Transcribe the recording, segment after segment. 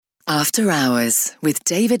After Hours with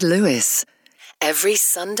David Lewis. Every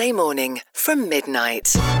Sunday morning from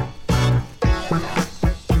midnight.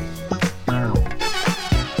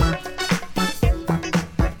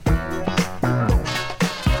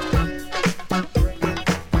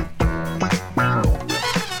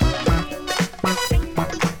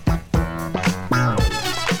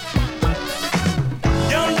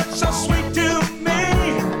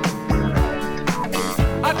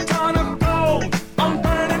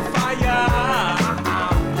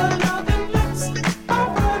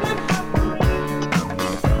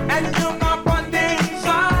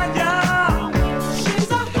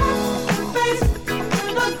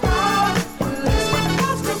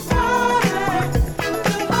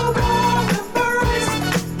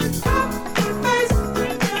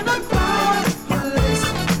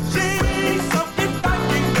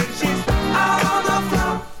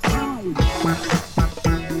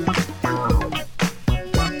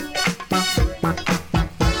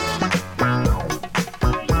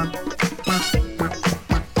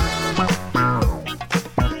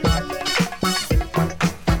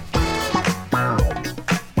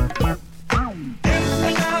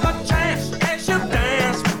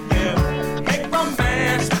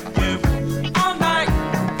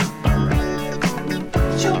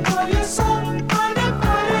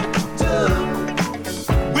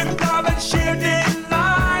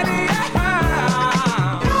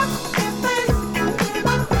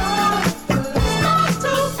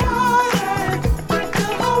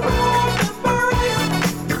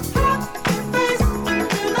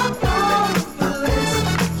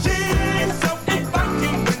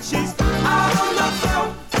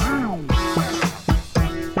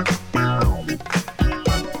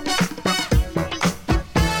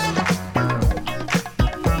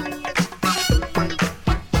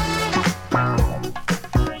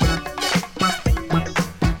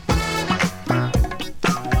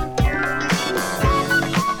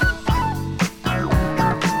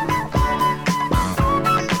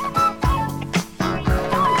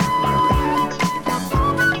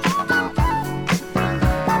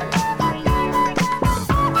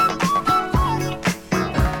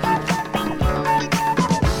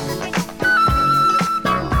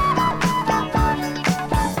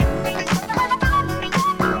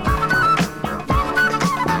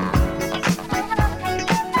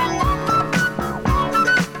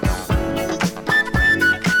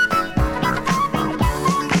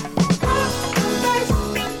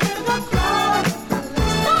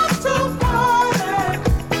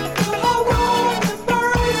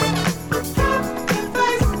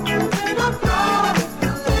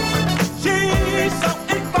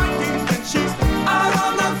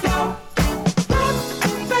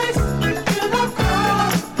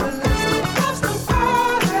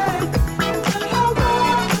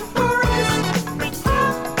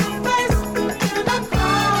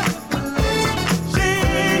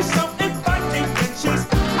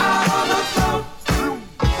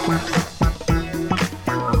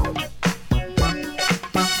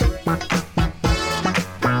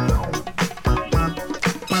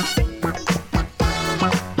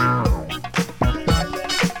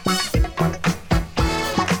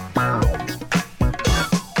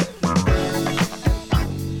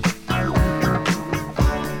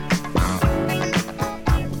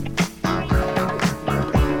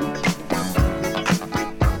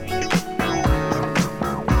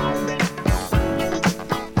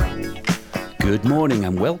 Good morning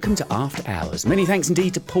and welcome to After Hours. Many thanks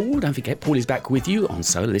indeed to Paul. Don't forget, Paul is back with you on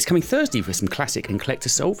solo this coming Thursday for some classic and collector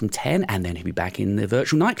soul from 10, and then he'll be back in the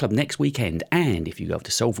virtual nightclub next weekend. And if you go over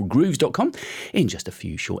to soulfulgrooves.com, in just a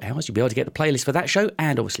few short hours, you'll be able to get the playlist for that show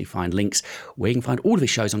and obviously find links where you can find all of his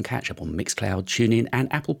shows on catch up on Mixcloud, TuneIn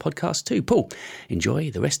and Apple Podcasts too. Paul,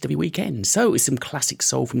 enjoy the rest of your weekend. So it's some classic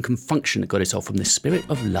soul from Confunction that got us off from the Spirit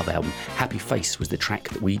of Love album. Happy Face was the track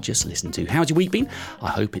that we just listened to. How's your week been? I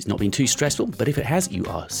hope it's not been too stressful, but if it has, you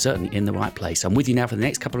are certainly in the right place. I'm with you now for the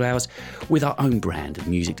next couple of hours with our own brand of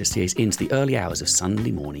music to see us into the early hours of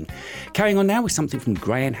Sunday morning. Carrying on now with something from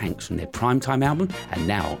Gray and Hanks from their Primetime album, And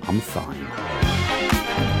Now I'm Fine.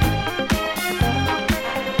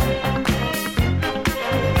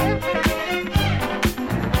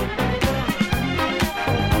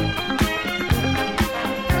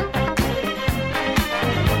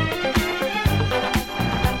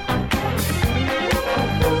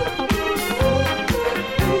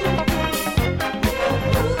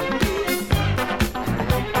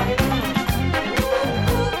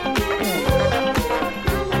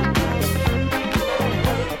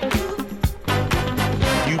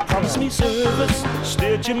 Service,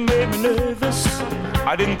 instead you made me nervous.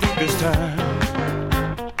 I didn't think this time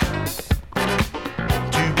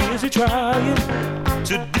trying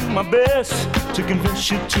to do my best to convince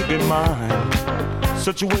you to be mine.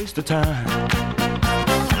 Such a waste of time.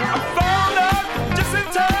 I found out just in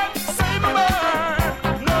time to save my mind.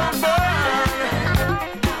 No burn.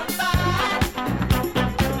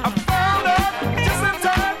 I found out just in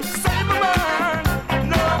time to save my mind.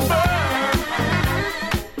 No burn.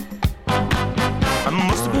 I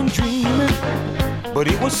must have been dreaming, but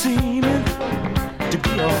it was seeming to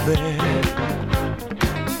be all there.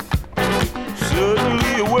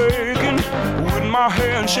 Suddenly awakened with my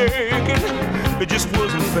hand shaking. It just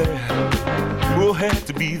wasn't fair. We'll have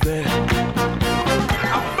to be there.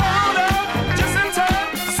 I found out just in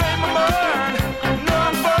time to save my mind. No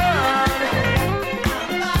burn.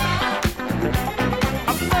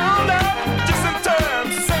 I found out just in time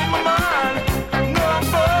to save my mind. No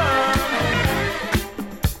burn.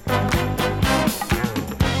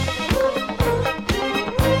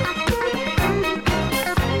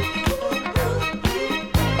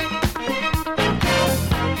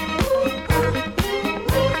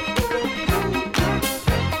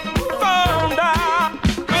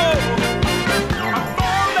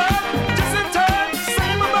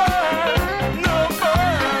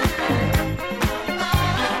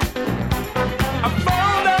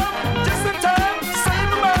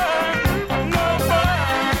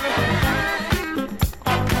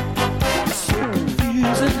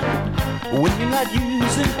 When you're not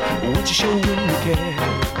using what you show when you care.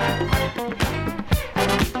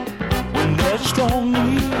 When there's a strong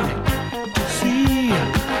need to see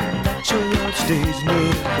that your love stays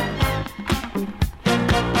near.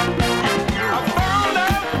 I found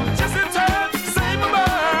out just in time to save my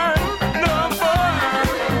mind. No burn.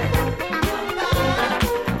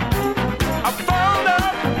 I found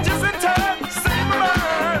out just in time to save my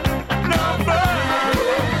mind. No burn.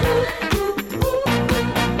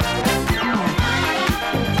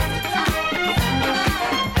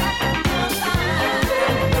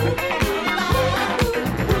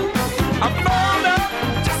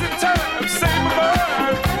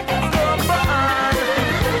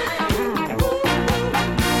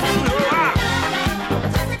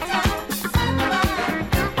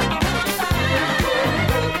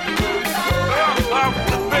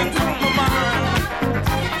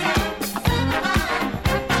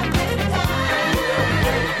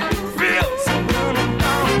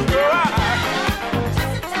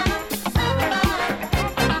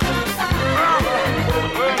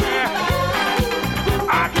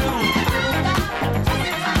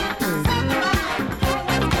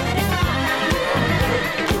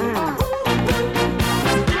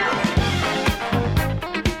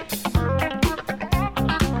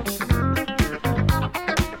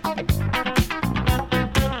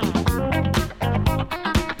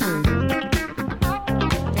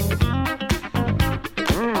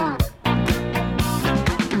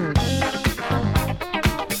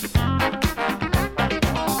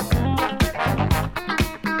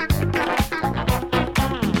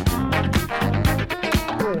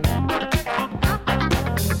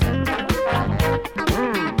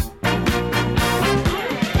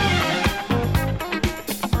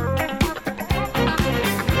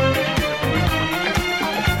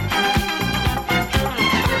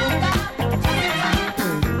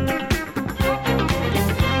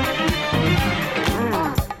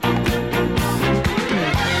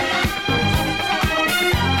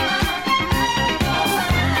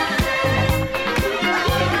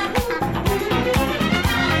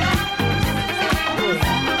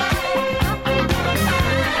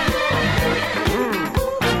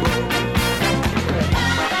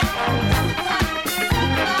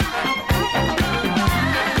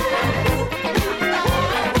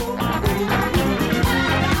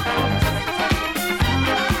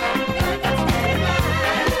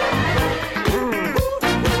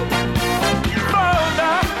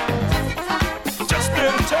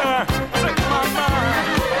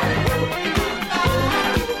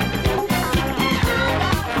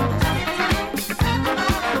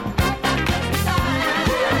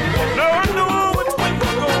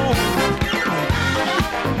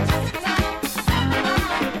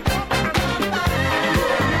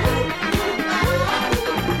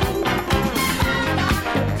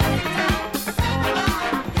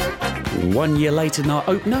 One year later than our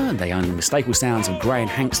opener, they own the unmistakable sounds of Gray and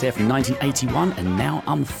Hanks there from 1981, and Now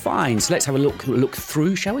I'm Fine. So let's have a look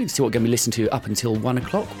through, shall we? See what we're going to be listening to up until 1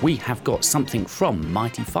 o'clock. We have got something from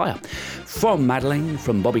Mighty Fire, from Madeleine,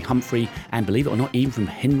 from Bobby Humphrey, and believe it or not, even from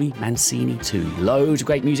Henry Mancini too. Loads of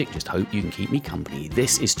great music, just hope you can keep me company.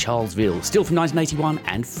 This is Charlesville, still from 1981,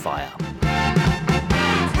 and Fire.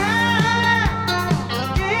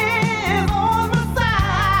 Is on the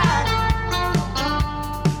side.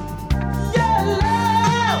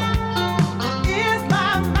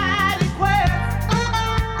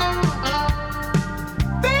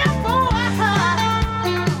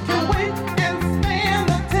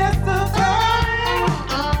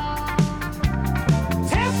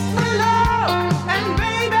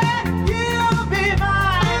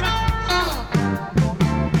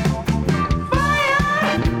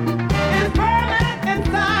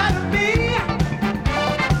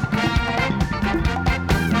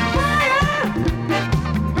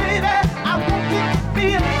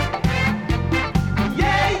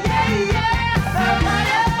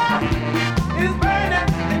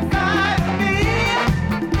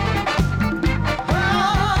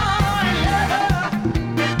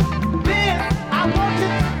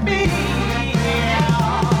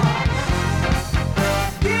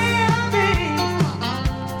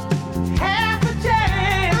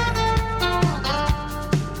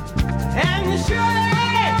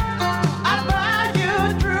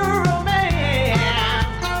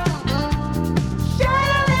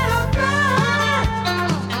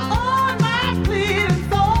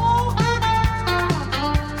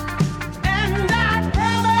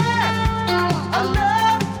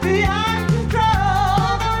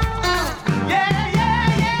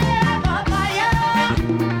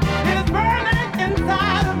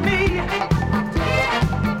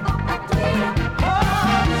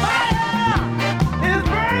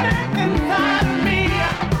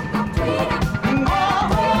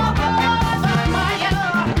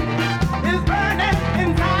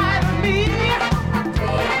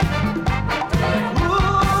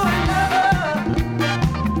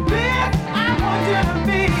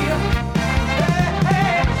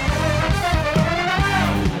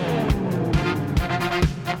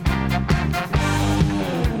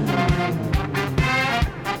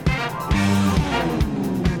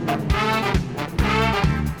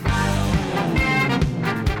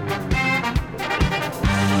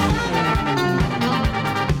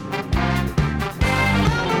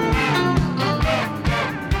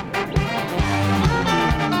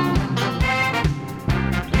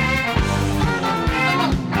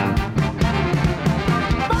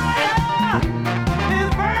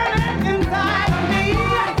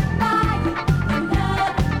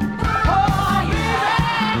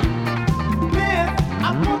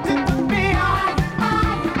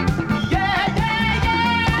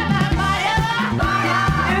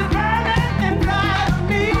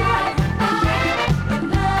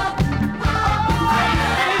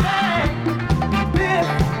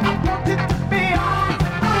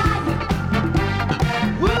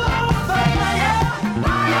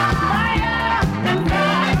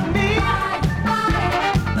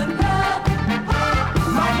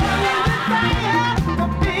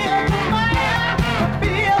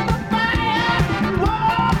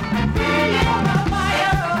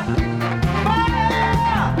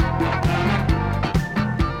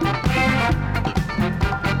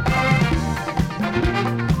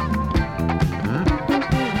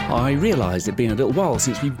 I realised it'd been a little while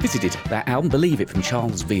since we visited that album, Believe It, from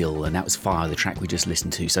Charles Veal, and that was Fire, the track we just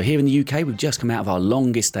listened to. So here in the UK, we've just come out of our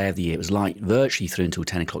longest day of the year. It was light virtually through until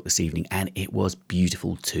 10 o'clock this evening, and it was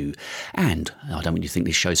beautiful too. And I don't want you to think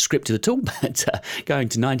this show's scripted at all, but going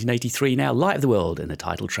to 1983 now, Light of the World, and the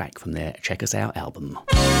title track from their Check Us Out album.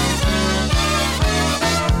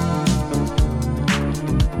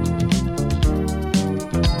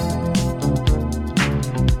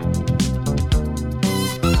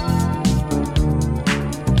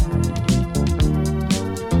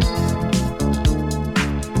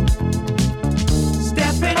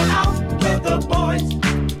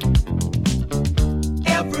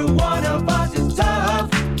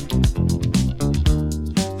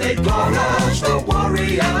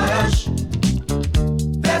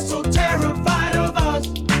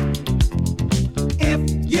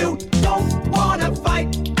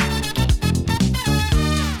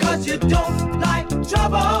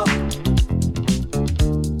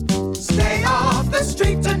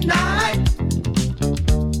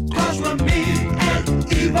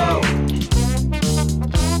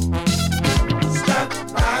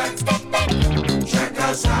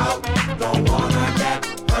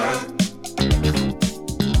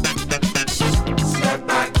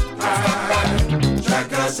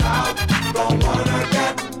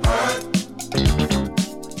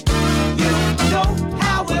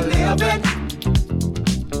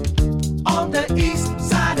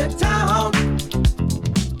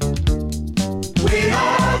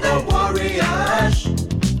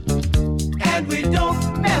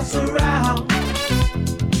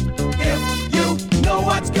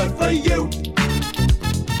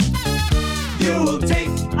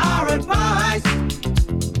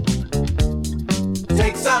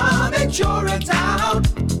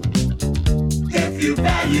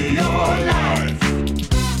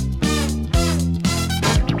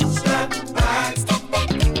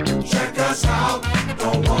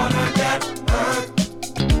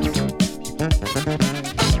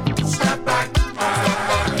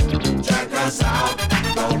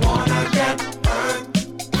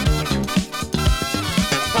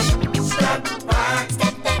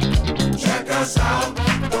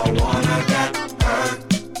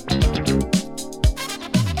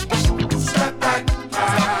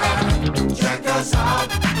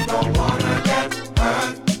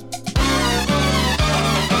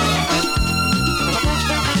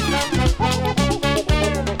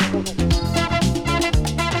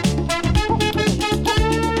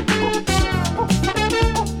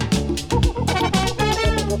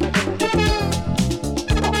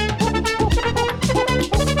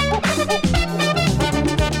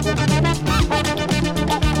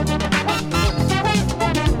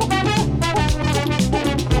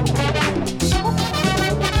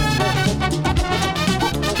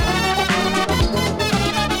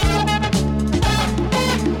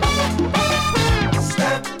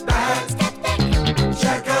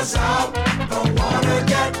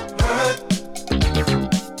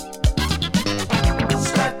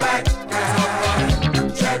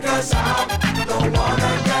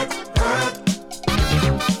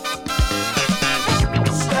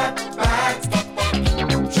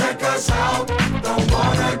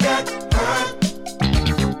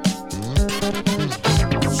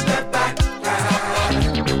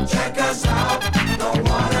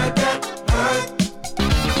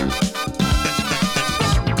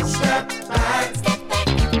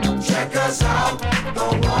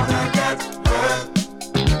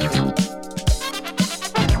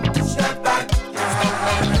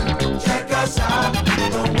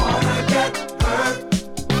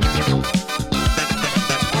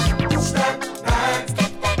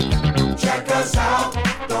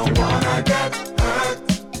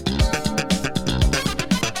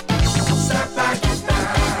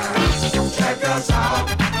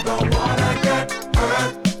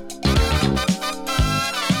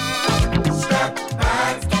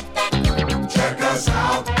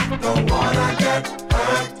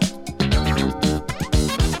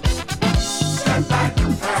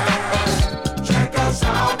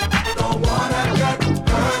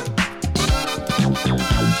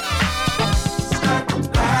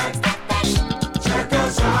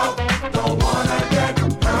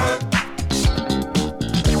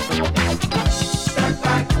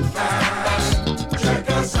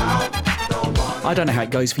 I don't know how it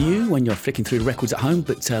goes for you when you're flicking through the records at home,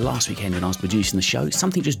 but last weekend when I was producing the show,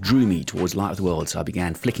 something just drew me towards Light of the World, so I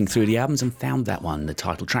began flicking through the albums and found that one, the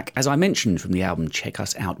title track, as I mentioned, from the album Check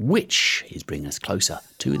Us Out, which is bringing us closer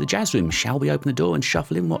to the jazz room. Shall we open the door and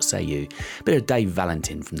shuffle in? What say you? A bit of Dave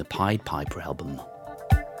Valentin from the Pied Piper album.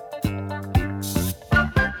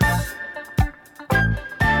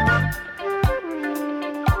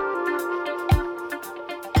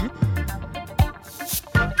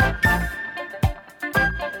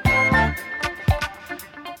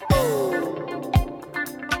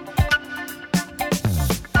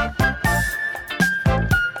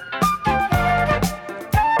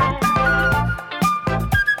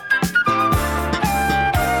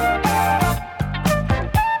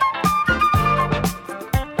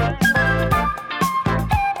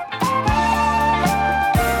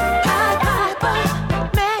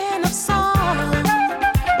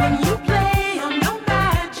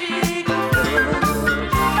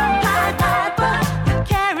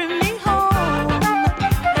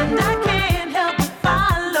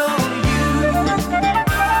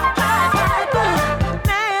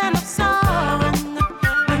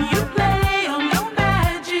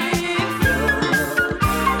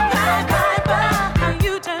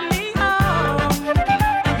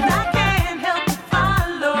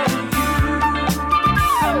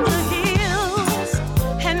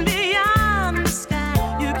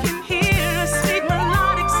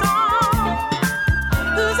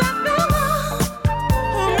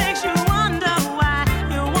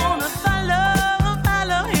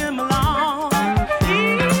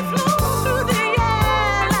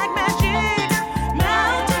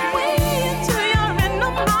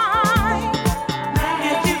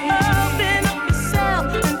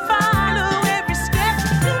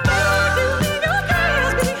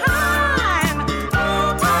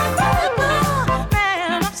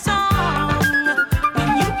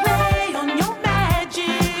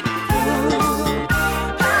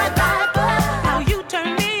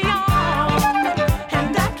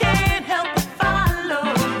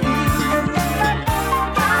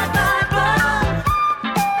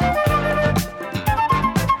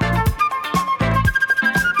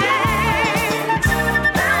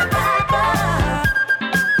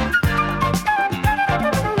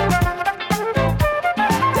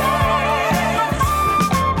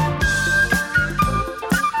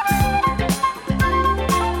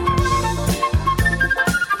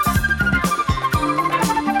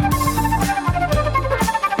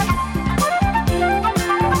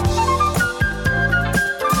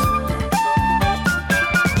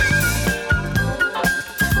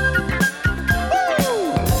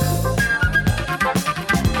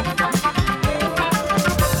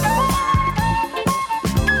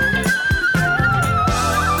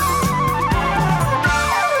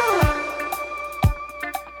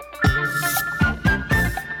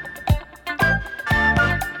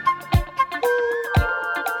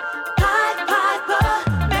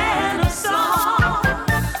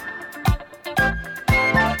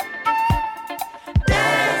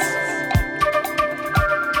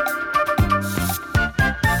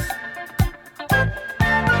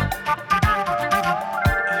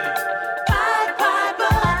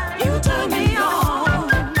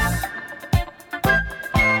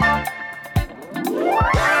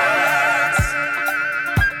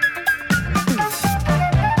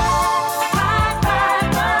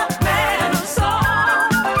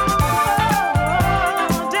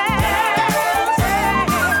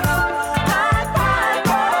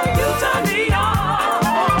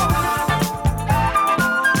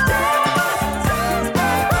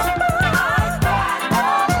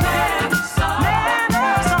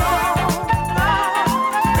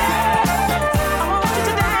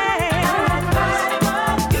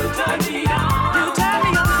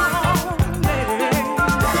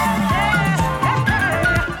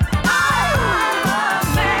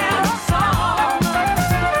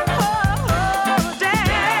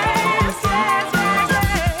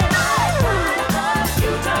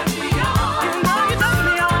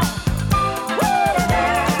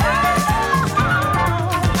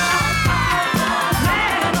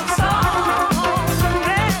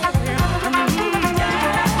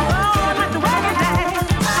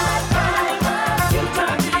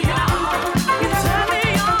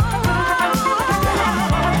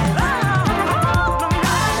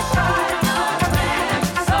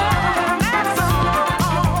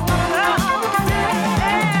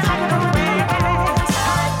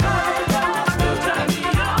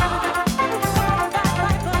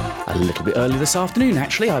 A little bit earlier this afternoon,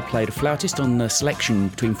 actually, I played a flautist on the selection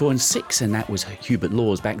between 4 and 6, and that was Hubert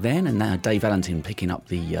Laws back then, and now Dave Valentin picking up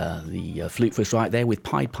the flute for us right there with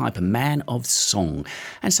Pied Piper, Man of Song.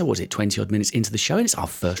 And so was it 20-odd minutes into the show, and it's our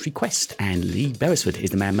first request, and Lee Beresford is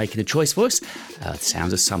the man making the choice for us.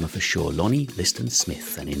 Sounds of summer for sure. Lonnie Liston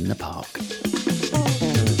Smith and In the Park.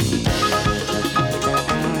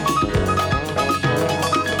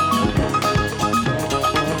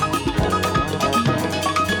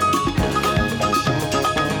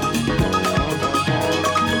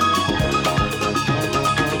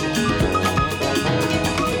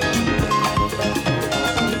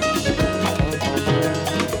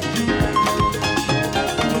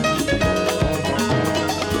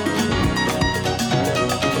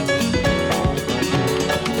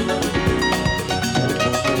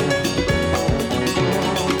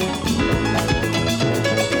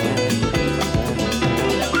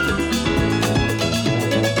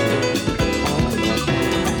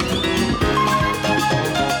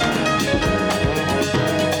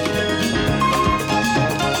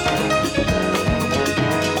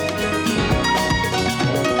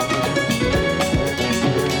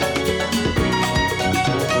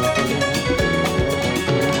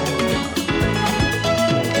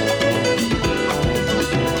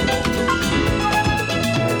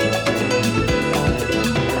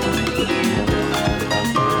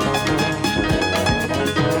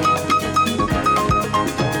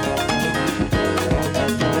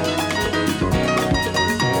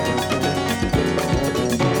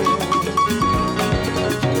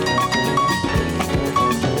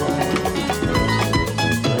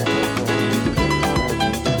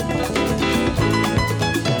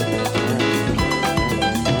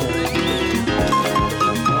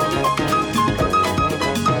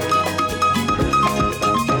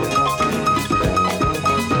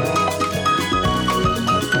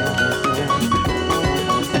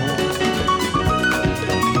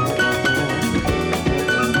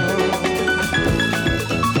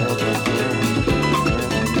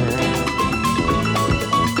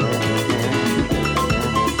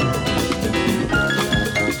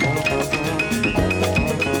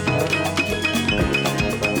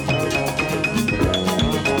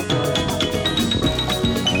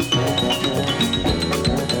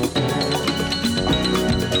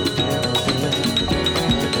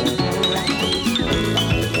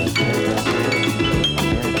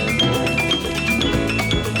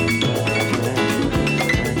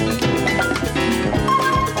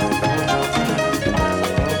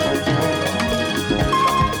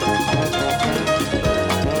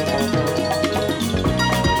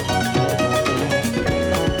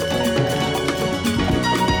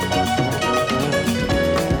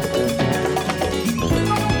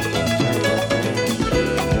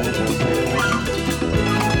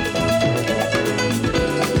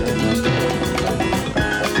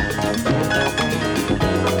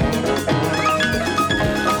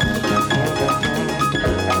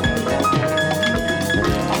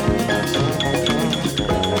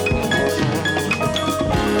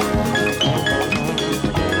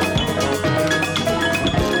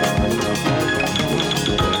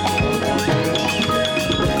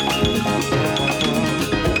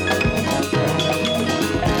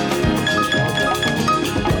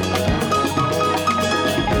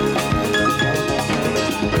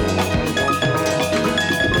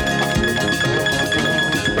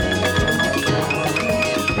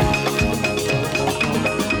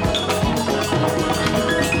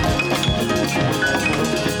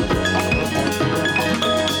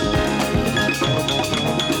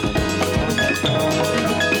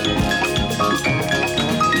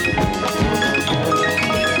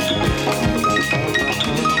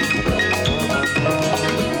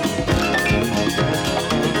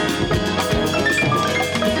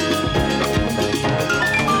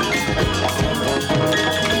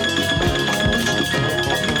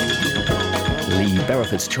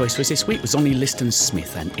 Beresford's choice for us this week was Lonnie Liston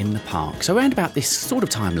Smith and In the Park. So around about this sort of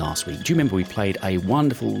time last week, do you remember we played a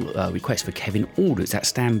wonderful request for Kevin Aldridge, that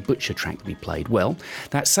Stan Butcher track that we played? Well,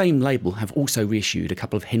 that same label have also reissued a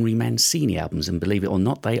couple of Henry Mancini albums, and believe it or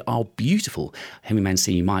not, they are beautiful. Henry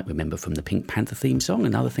Mancini you might remember from the Pink Panther theme song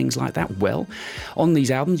and other things like that. Well, on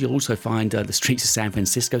these albums you'll also find The Streets of San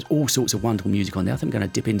Francisco, all sorts of wonderful music on there. I think I'm going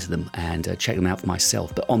to dip into them and check them out for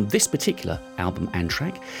myself. But on this particular album and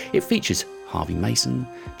track, it features Harvey Mason,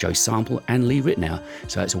 Joe Sample and Lee Ritenour.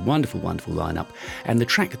 So it's a wonderful, wonderful lineup. And the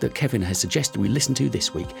track that Kevin has suggested we listen to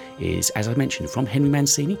this week is, as I mentioned, from Henry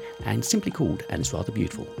Mancini and simply called, and it's rather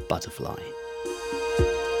beautiful, Butterfly.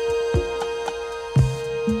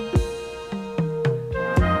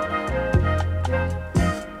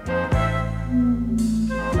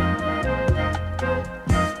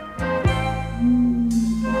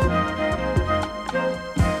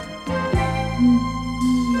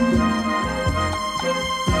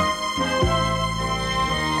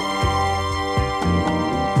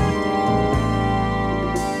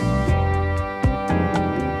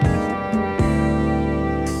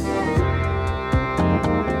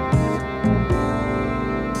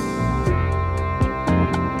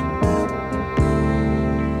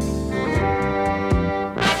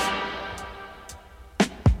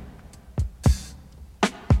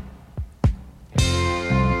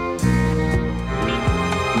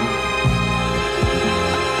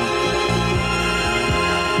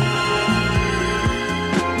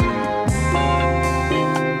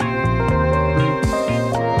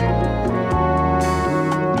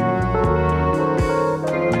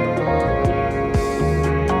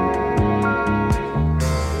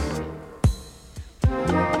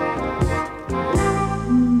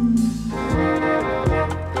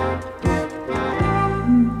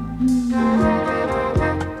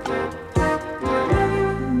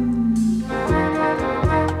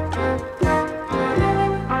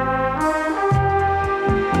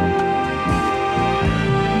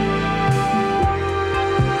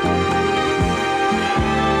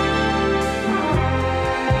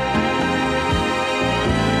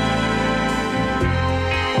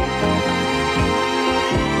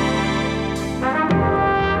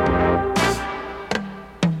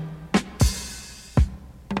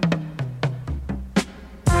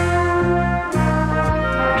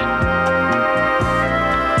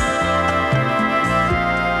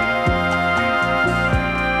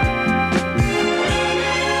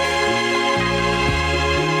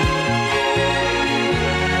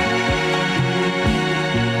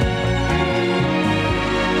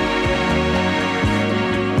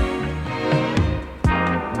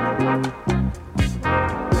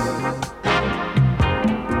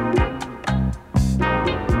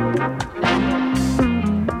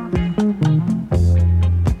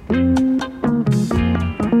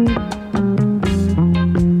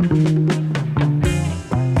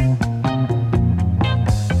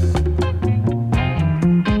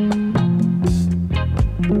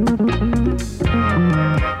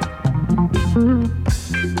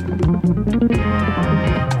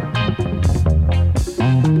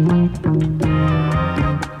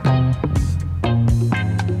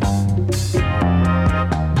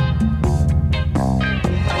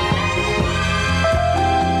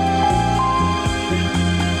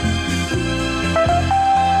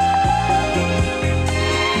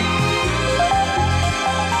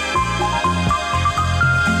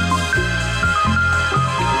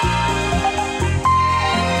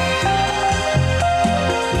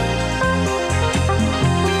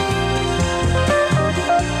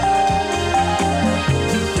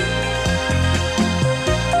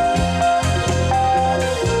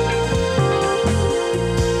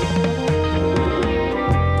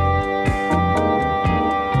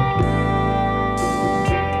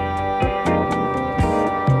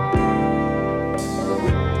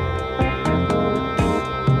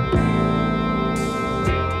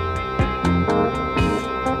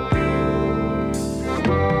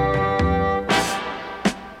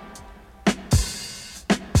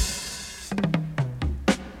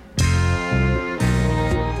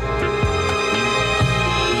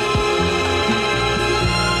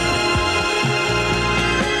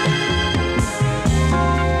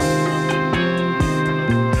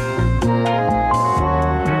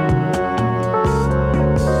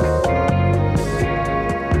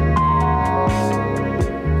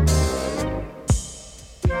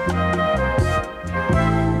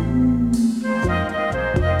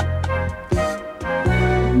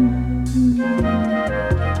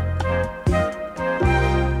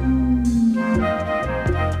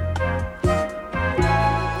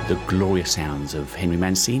 glorious sounds of Henry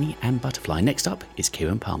Mancini and Butterfly. Next up is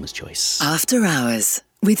Kieran Palmer's choice. After Hours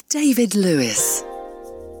with David Lewis.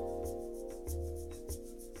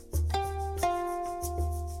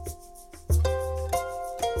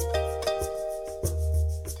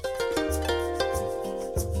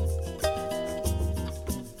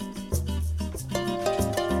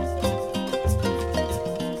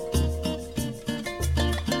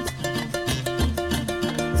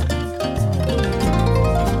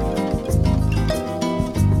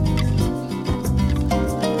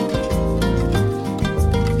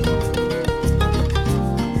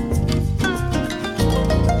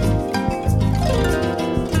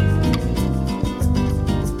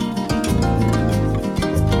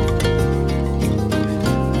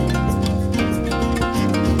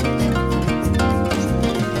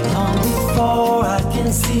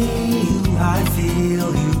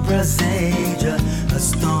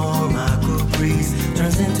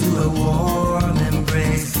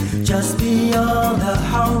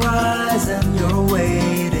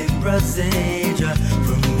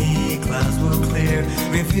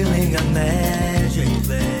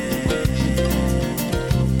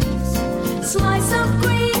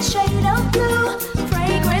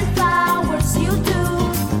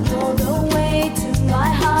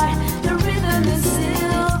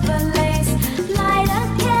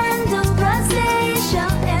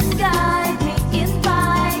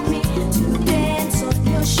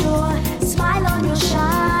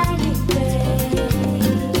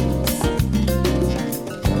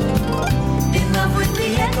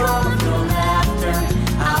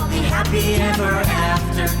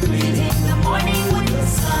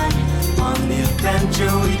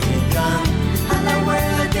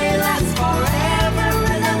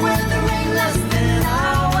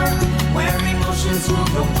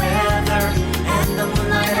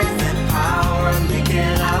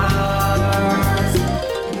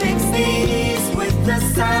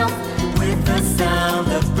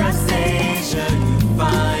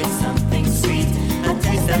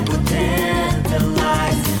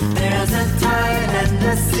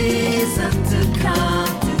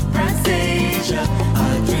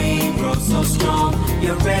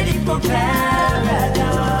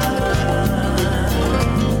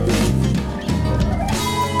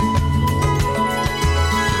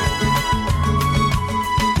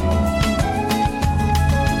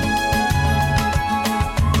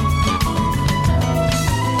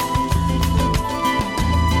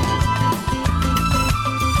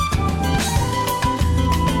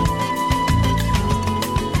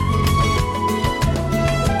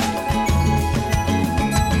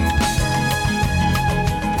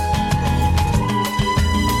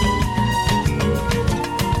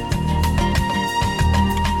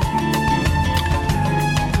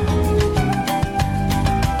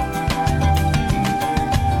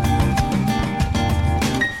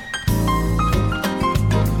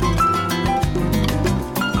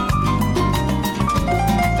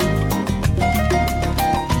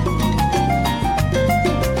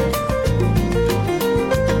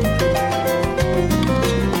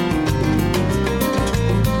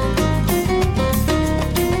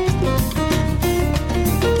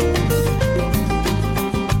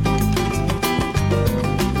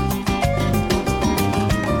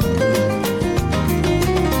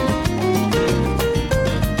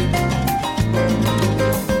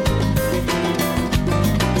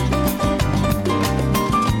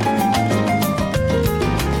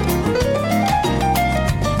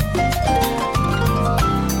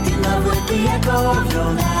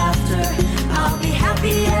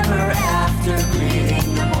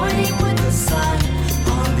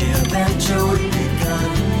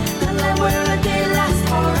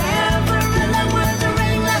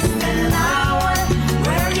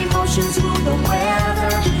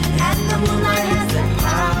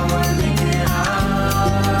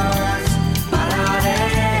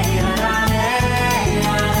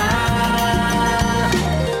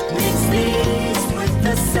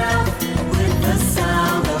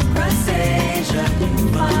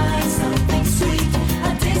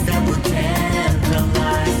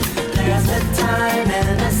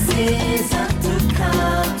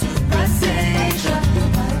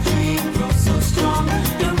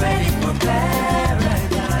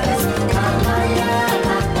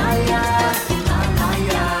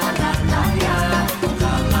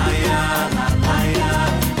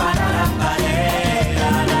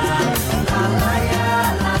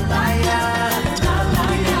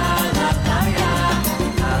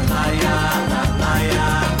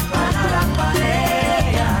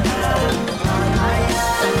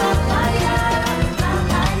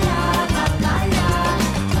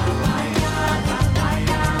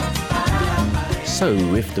 So,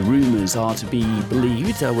 if the rumours are to be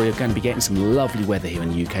believed, we're going to be getting some lovely weather here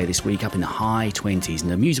in the UK this week, up in the high 20s.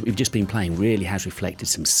 And the music we've just been playing really has reflected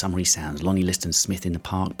some summery sounds. Lonnie Liston Smith in the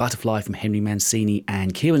Park, Butterfly from Henry Mancini,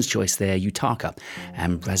 and Kieran's choice there, Utaka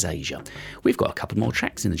and Brazasia. We've got a couple more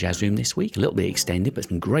tracks in the jazz room this week, a little bit extended, but it's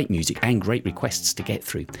been great music and great requests to get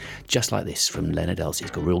through. Just like this from Leonard Elsey.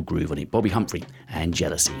 It's got a real groove on it. Bobby Humphrey and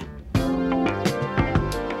Jealousy.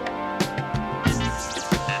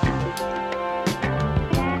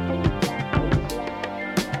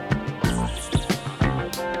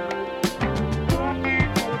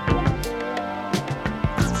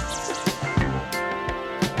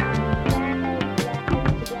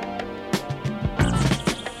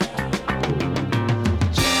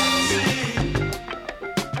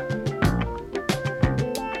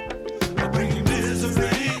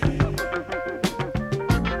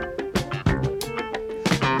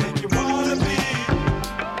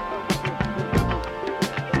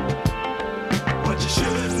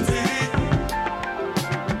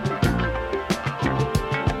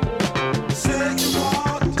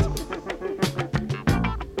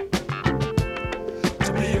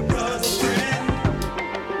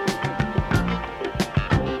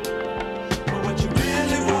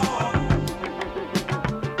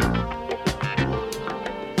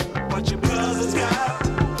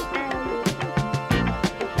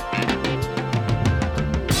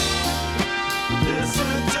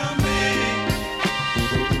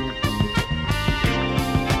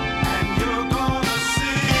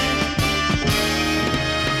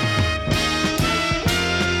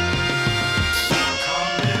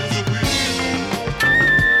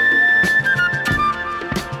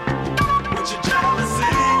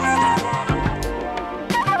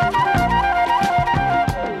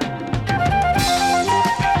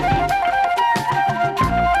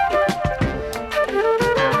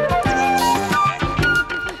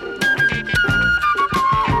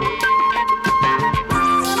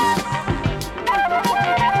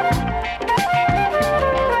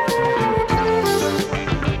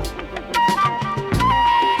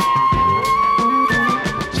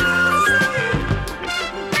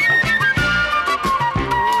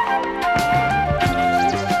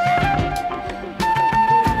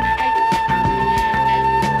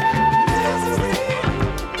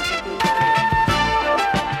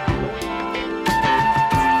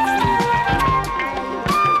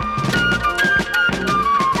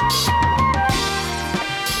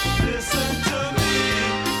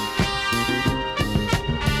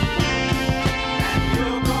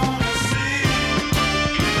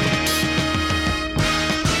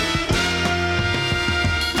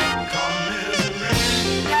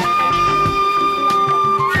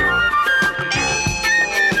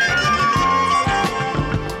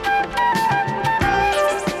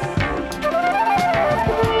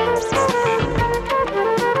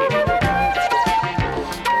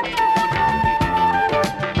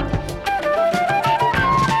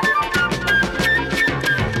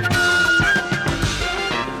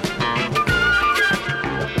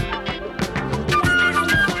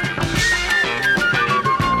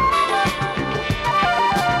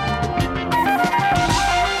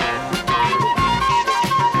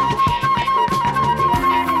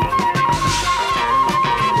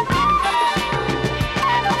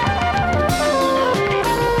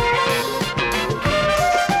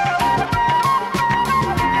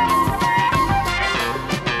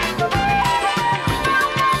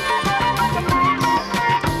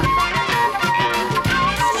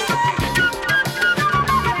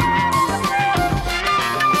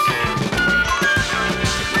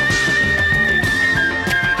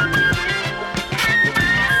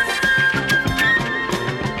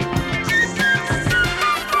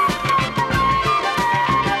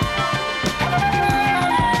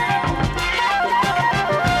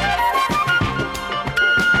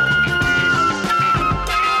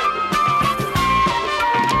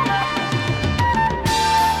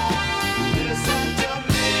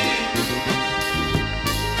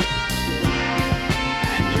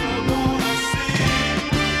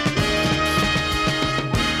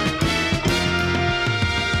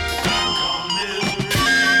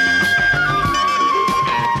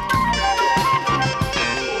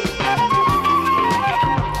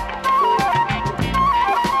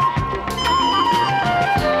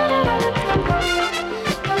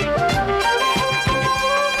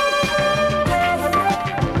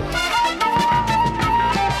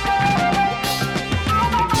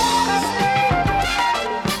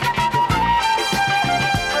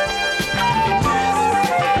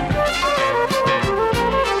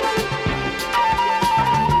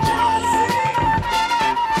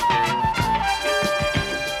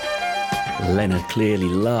 clearly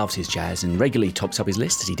loves his jazz and regularly tops up his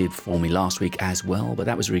list, as he did for me last week as well. But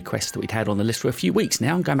that was a request that we'd had on the list for a few weeks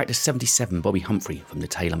now. I'm going back to 77, Bobby Humphrey from the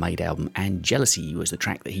Taylor Made album, and Jealousy was the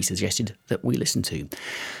track that he suggested that we listen to.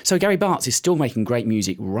 So Gary Bartz is still making great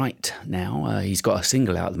music right now. He's got a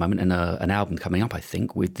single out at the moment and an album coming up, I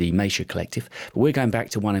think, with the Meisha Collective. But we're going back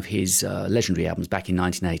to one of his legendary albums back in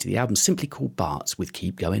 1980. The album's simply called Bartz with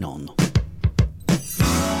Keep Going On.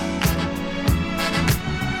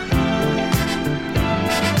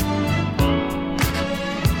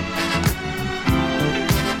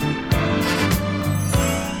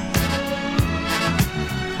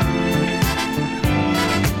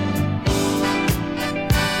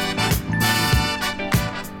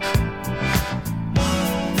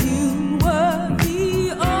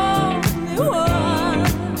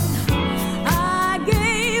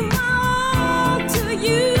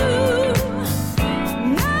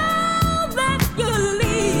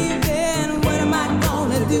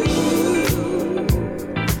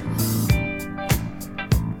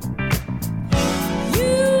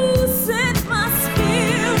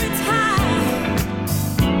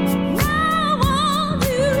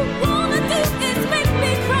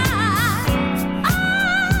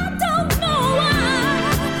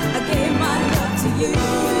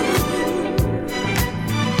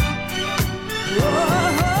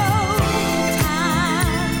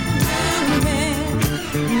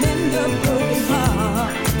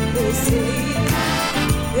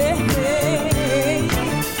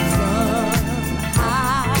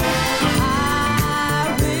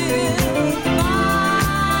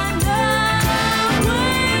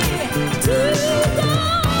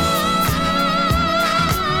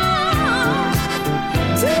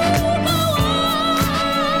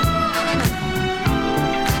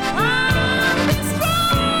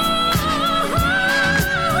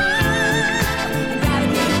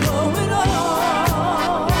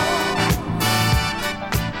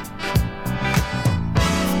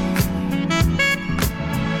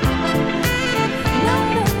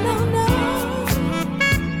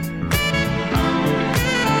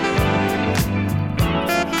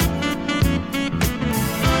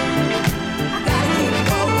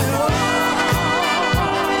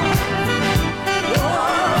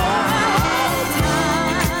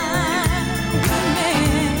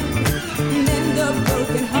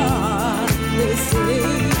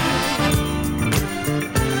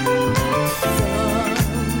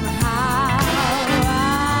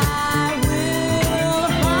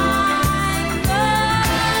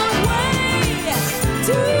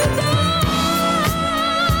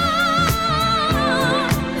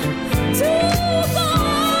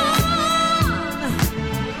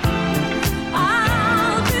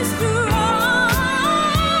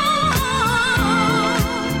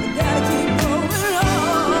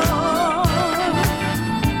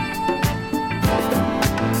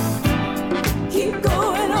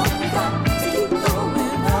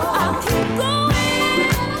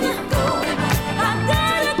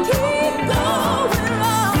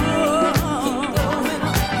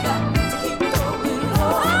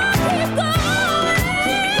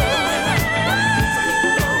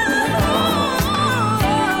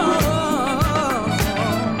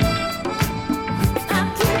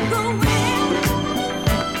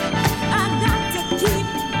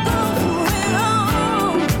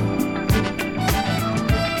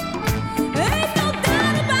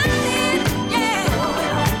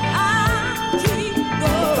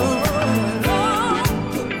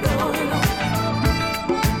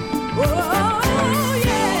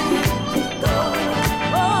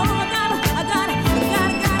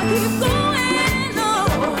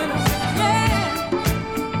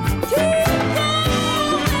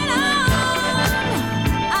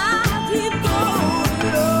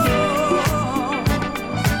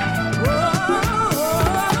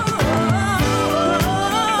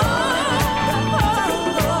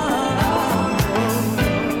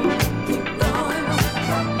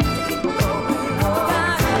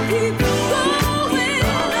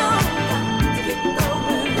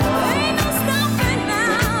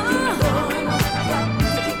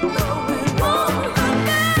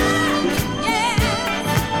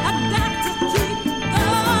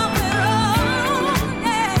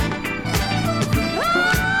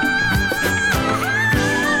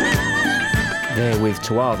 With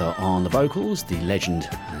Tuatha on the vocals, the legend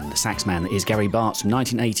and the sax man that is Gary Bartz from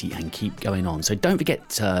 1980, and Keep Going On. So don't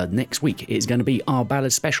forget, next week it's going to be our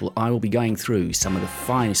ballad special. I will be going through some of the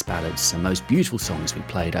finest ballads and most beautiful songs we've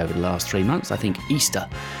played over the last 3 months. I think Easter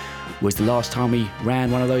was the last time we ran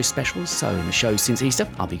one of those specials. So in the show since Easter,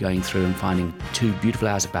 I'll be going through and finding 2 beautiful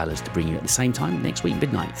hours of ballads to bring you at the same time next week,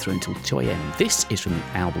 midnight through until 2 a.m. This is from the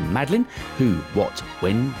album Madeline. Who, what,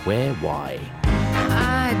 when, where, why.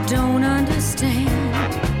 I don't understand.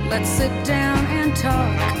 Let's sit down and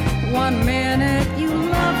talk. 1 minute you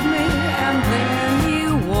love me and then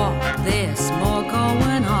you walk. There's more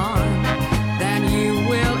going on than you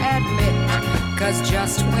will admit. 'Cause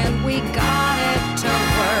just when we got it to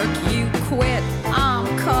work, you quit. I'm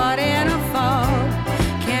caught in a fog.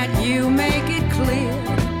 Can't you make it clear?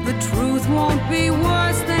 The truth won't be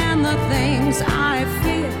worse than the things I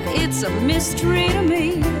fear. It's a mystery to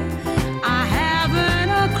me. I haven't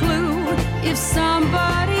a clue if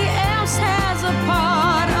somebody else has a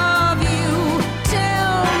part of you.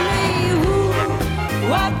 Tell me who,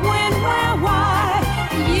 what, when, where, why.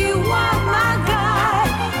 You are my guy.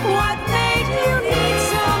 What made you need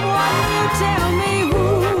someone new? Tell me who,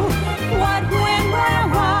 what, when, where,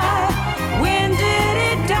 why. When did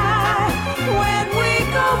it die? When we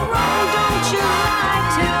go wrong, don't you lie.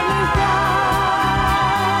 Tell me why.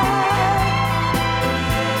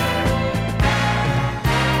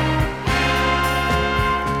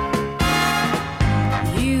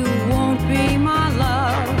 You won't be my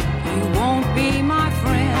love, you won't be my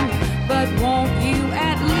friend, but won't you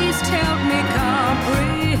at least help me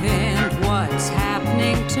comprehend what's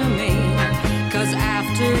happening to me? 'Cause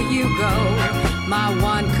after you go, my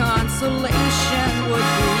one consolation would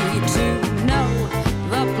be to know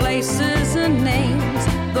the places and names,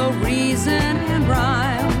 the reason and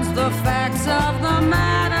rhymes, the facts of the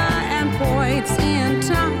matter and points in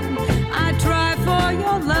time. I try for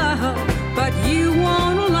your love, but you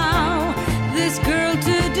won't allow this girl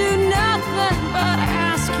to do nothing but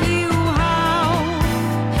ask you how.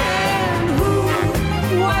 And who,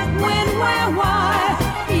 what, when, where, why.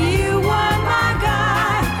 You were my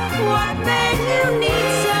guy. What made you need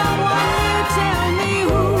someone new? Tell me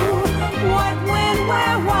who, what, when,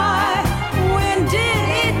 where, why. When did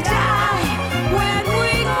it die? When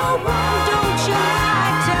we go wrong, don't you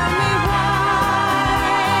lie. Tell me why.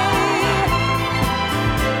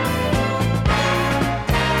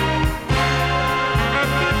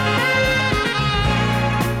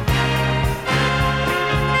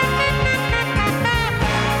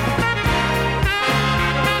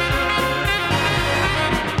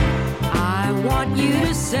 I want you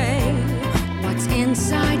to say what's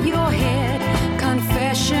inside your head.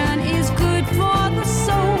 Confession is good for the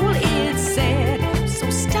soul, it's said. So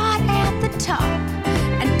start at the top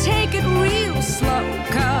and take it real slow.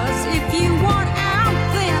 'Cause if you want out,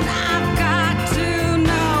 then I've got to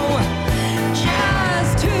know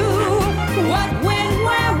just who, what, when,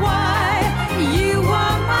 where, why. You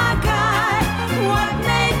were my guy. What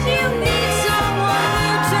made you need someone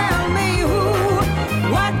new? Tell me who,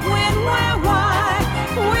 what, when, where, why.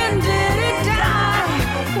 When did it die?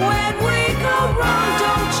 When we go wrong,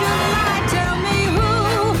 don't you lie. Tell me who,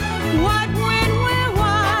 what, when, where,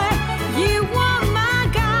 why. You were my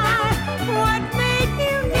guy. What made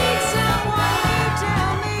you need someone new?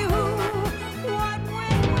 Tell me who, what,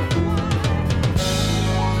 when,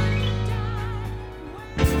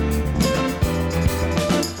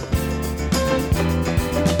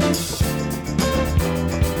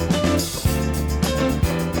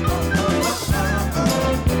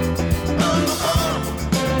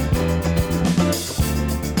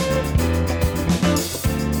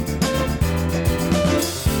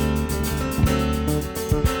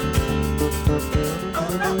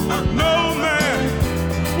 No man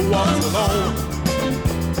walks alone,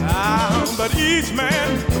 but each man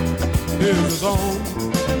is his own.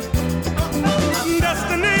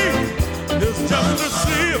 Destiny is just a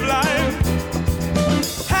sea of life.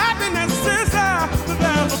 Happiness is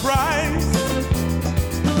there's a price.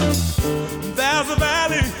 There's a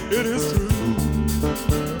valley, it is true,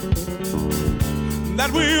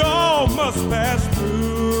 that we all must pass through.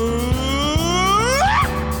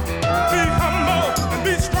 Be humble and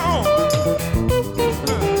be strong.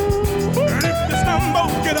 And if you stumble,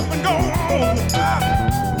 get up and go on.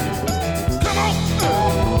 Come on.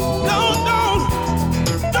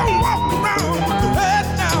 Don't walk around with your head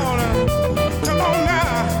down. Come on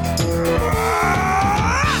now.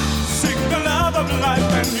 Seek the love of life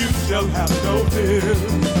and you shall have no fear.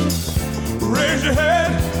 Raise your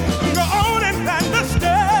head and go on and climb the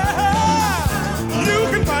stairs. You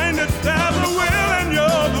can find it, there's a will and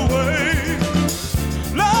you're the way.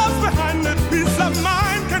 Love's behind it, peace of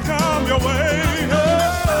mind can come your way.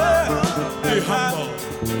 Be humble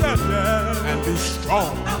and be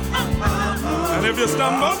strong. And if you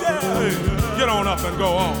stumble, get on up and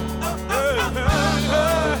go on.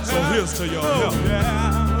 So here's to your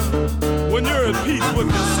help. When you're at peace with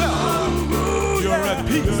yourself, you're at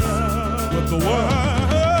peace with the world.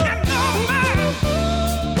 And no man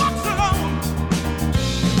walks alone,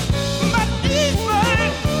 but each man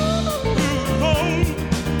is alone.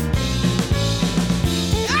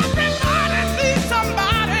 Everybody needs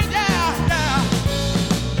somebody, yeah, yeah.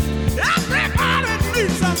 Everybody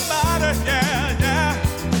needs somebody, yeah, yeah.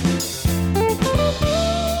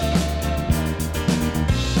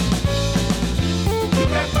 You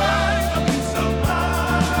can find a piece of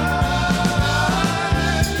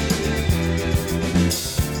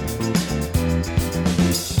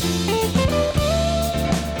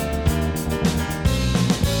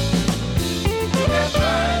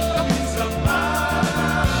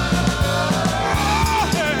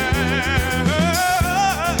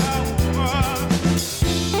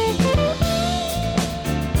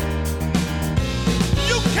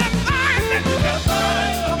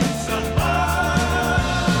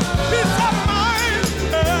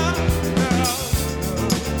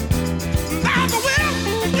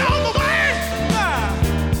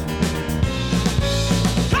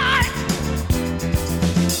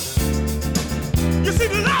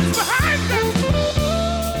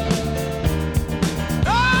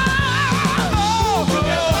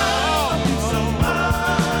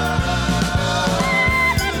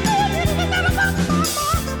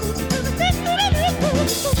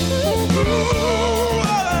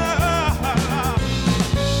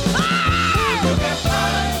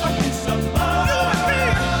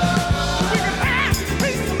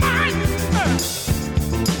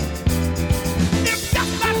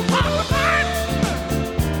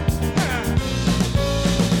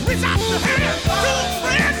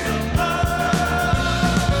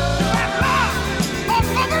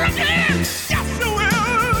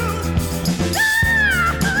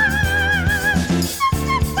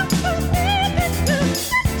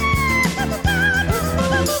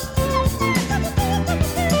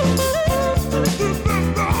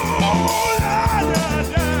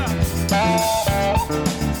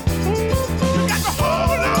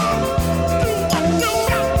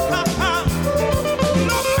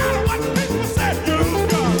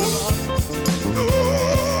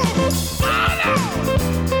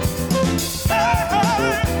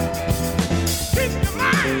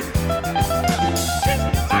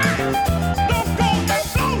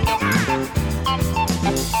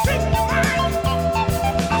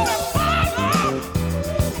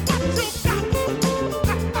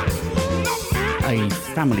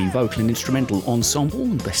family vocal and instrumental ensemble,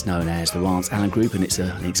 best known as the Rance Allen Group, and it's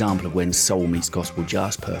an example of when soul meets gospel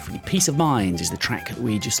just perfectly. Peace of Mind is the track that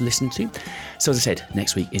we just listened to. So as I said,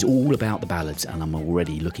 next week is all about the ballads, and I'm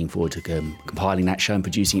already looking forward to compiling that show and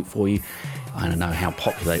producing it for you. I don't know how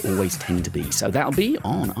popular they always tend to be. So that'll be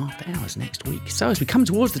on After Hours next week. So as we come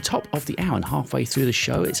towards the top of the hour and halfway through the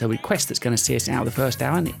show, it's a request that's going to see us out of the first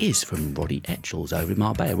hour, and it is from Roddy Etchells over in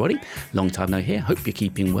Marbella. Roddy, long time no hear. Hope you're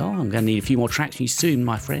keeping well. I'm going to need a few more tracks from you soon,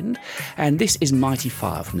 my friend. And this is Mighty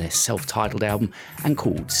Fire from their self-titled album and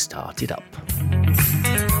called Start It Up.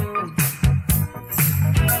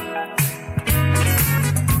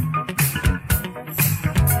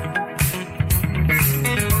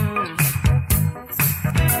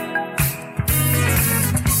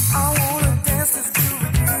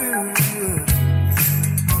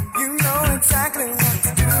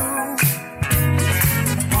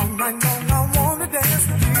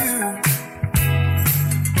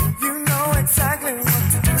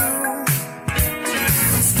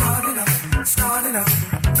 Start it up.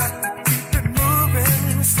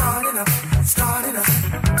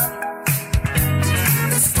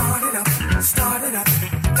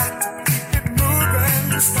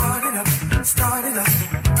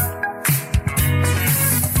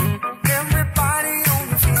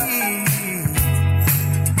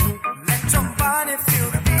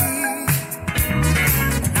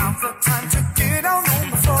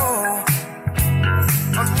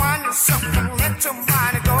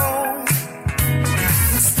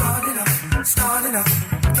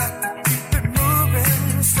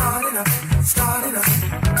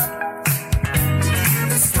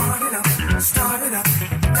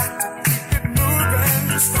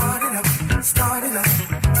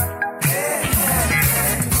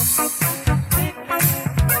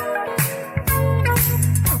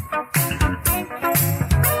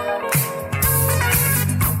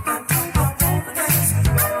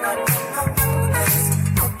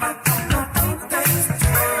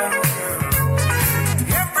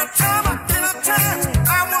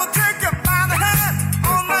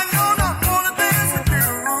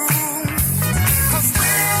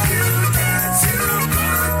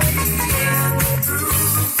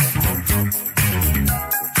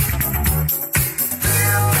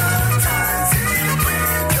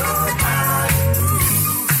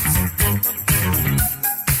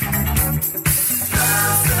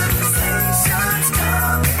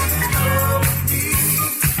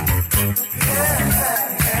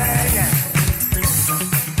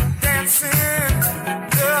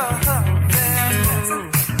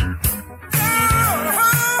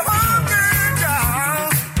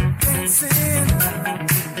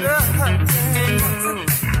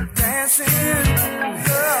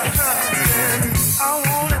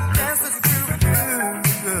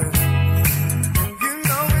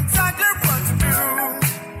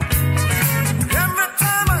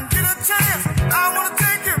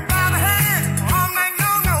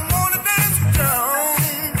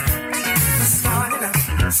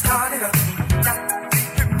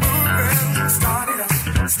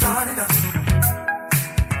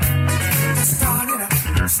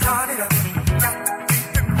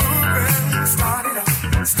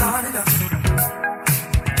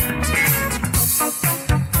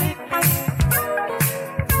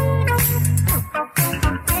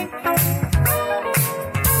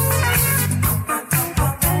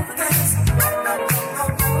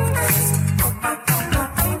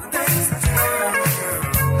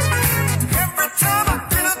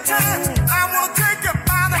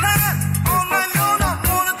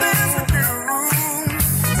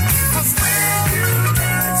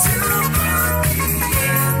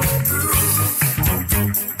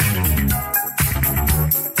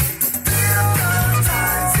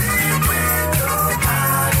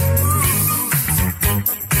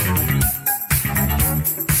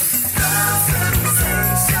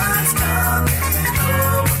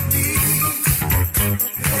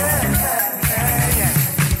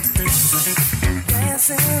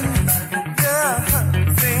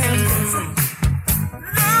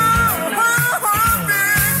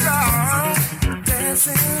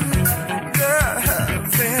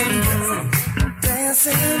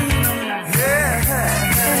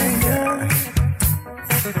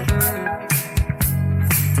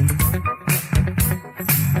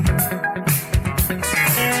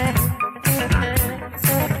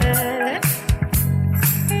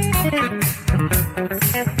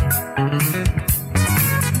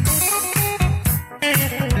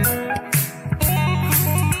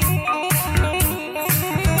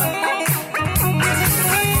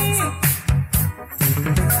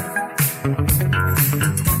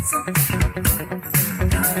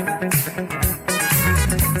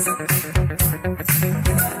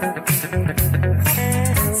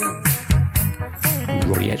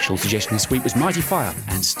 Suggestion this week was Mighty Fire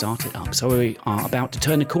and Start It Up. So we are about to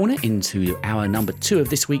turn the corner into our number 2 of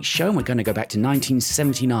this week's show, and we're going to go back to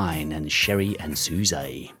 1979 and Sherry and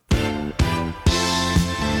Susie.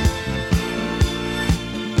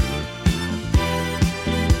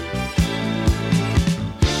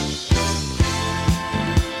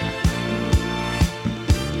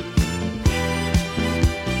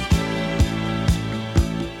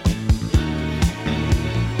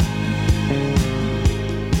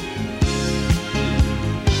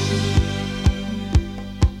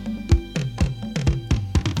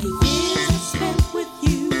 With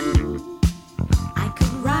you, I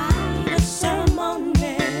could write a sermon.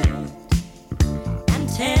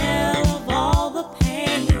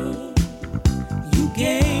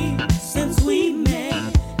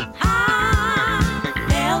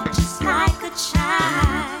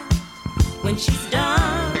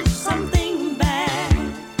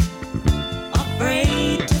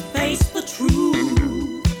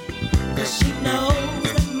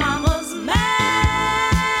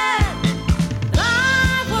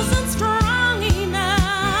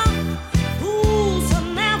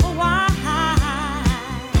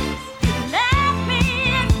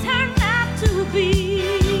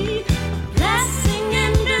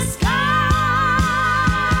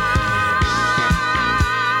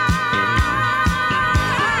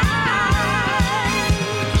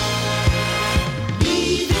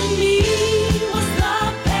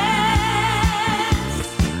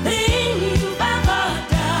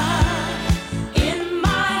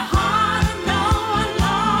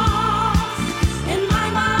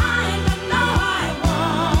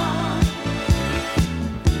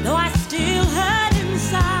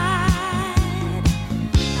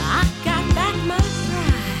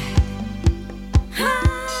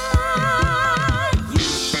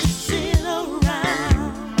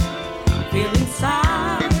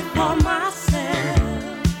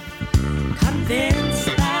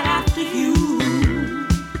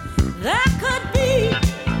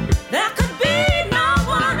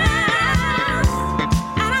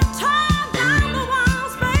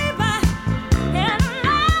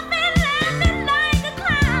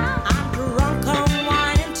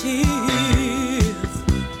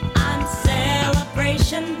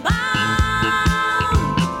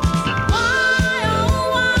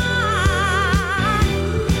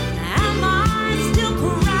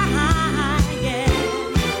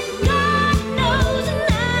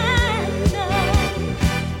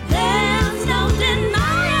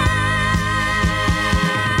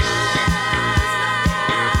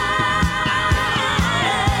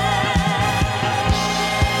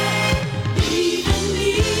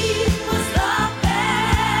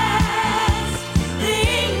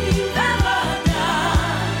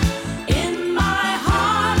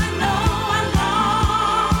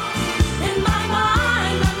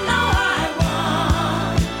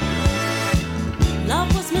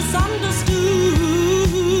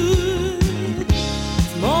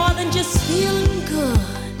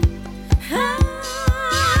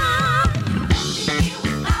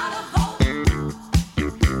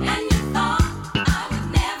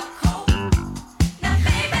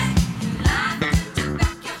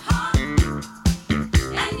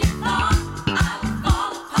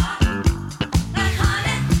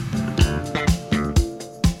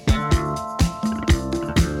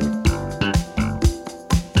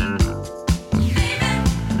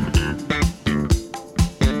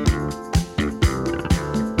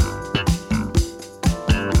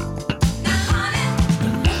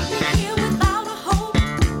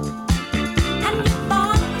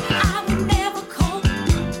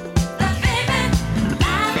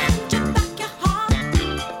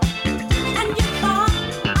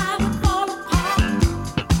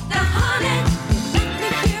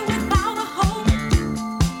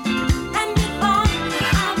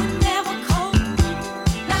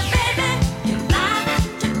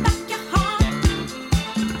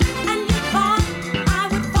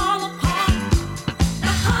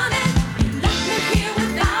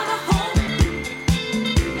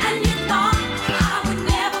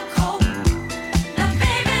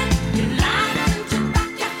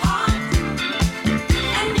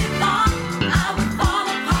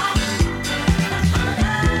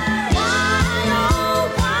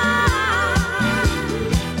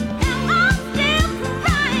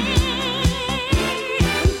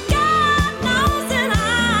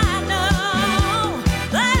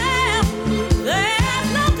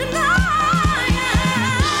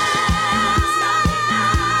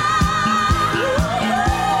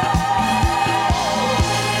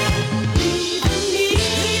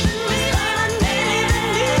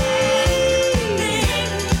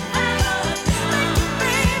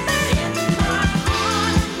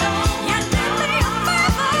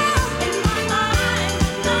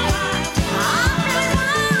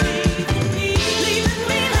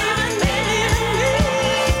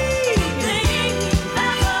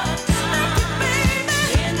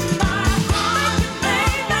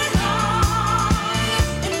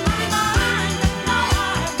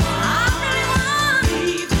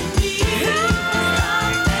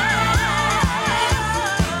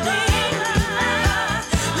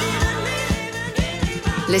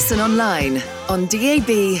 Listen online, on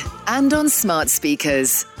DAB, and on smart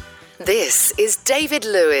speakers. This is David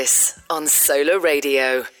Lewis on Solar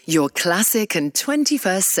Radio, your classic and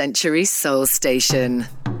 21st century soul station.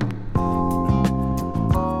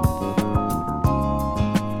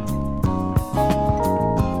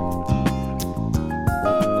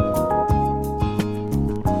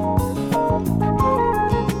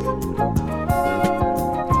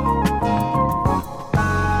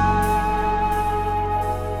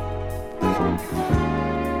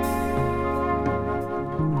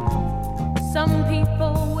 Some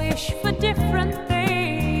people wish for different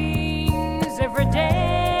things every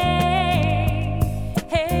day.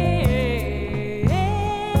 Hey,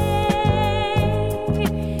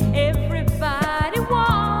 everybody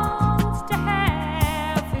wants to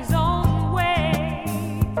have his own way.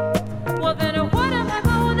 Well, then what am I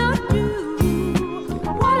gonna do?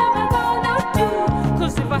 What am I gonna do?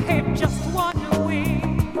 'Cause if I had just one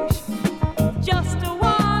wish, just a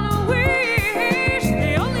one wish,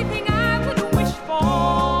 the only thing I would wish for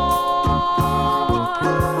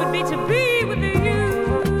would be to be with you.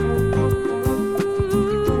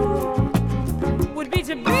 Would be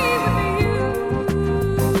to be with you.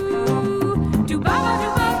 Do ba ba do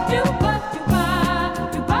ba do ba do ba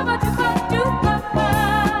do ba ba do ba do ba ba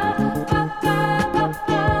ba ba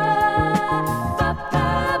ba ba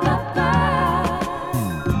ba ba.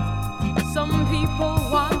 Some people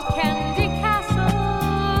want candy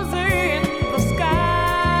castles in the sky.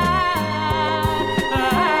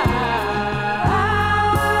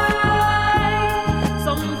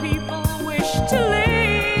 Some people wish to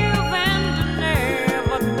live and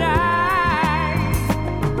never die.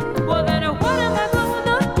 Well, then what am I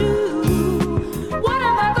gonna do? What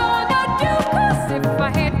am I gonna do? 'Cause if I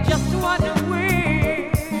had just one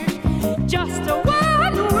wish, just a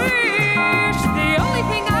one wish, the only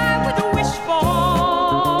thing I would wish for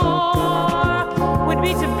would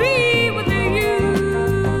be to be with you.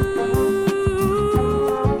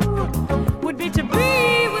 Would be to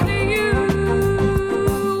be with you.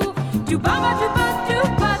 Do ba ba do ba do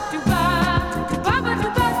ba do ba do ba ba do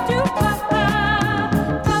ba do ba ba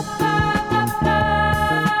ba ba ba ba.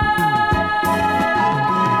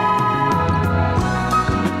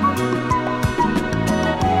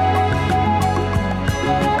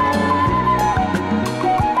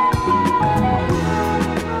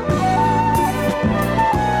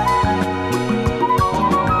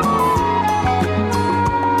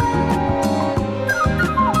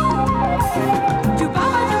 Do ba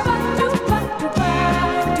ba do ba do ba do ba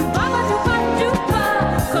do ba ba do ba do ba.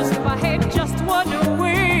 'Cause if I had just one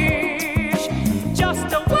wish,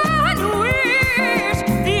 just a one wish,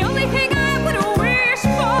 the only thing I would wish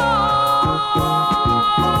for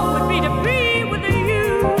would be to be with you.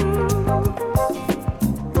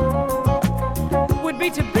 Would be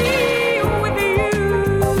to be with you.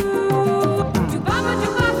 Do ba ba do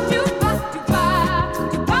ba do ba do ba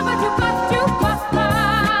do ba ba do ba do ba ba do ba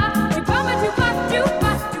ba do ba do ba do ba do ba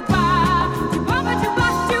ba do ba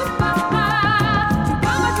do ba ba do ba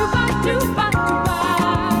ba do ba do ba do ba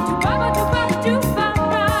do ba ba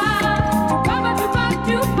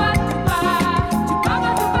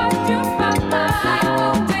do ba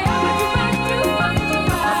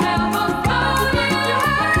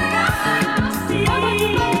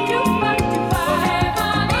do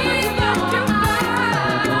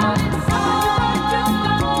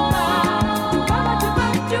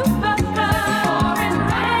ba ba do ba ba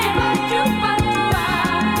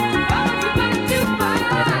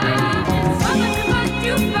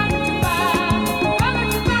do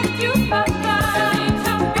ba do ba do ba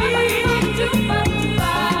do ba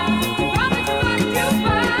ba do ba do ba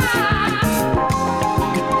ba.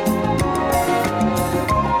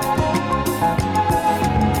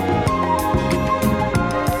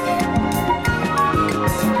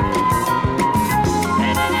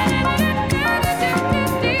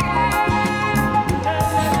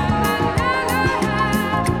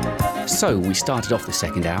 So we started off the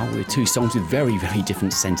second hour with two songs with very, very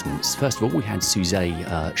different sentiments. First of all, we had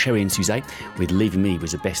Sherry and Suzay with Leaving Me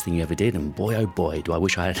Was the Best Thing You Ever Did, and boy, oh boy, do I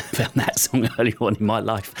wish I had found that song earlier on in my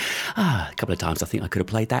life. A couple of times I think I could have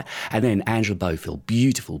played that. And then Angela Bofill,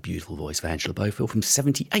 beautiful, beautiful voice for Angela Bofill from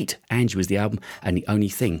 78. Angie was the album, and The Only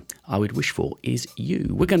Thing I Would Wish For Is You.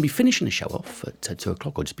 We're going to be finishing the show off at 2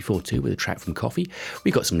 o'clock or just before 2 with a track from Coffee.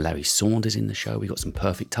 We've got some Larry Saunders in the show, we've got some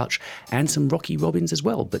Perfect Touch and some Rocky Robbins as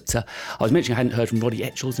well. But I was mentioning I hadn't heard from Roddy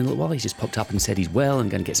Etchells in a little while. He's just popped up and said he's well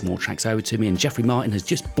and going to get some more tracks over to me. And Jeffrey Martin has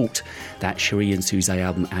just bought that Cherie and Suzay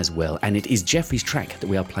album as well. And it is Jeffrey's track that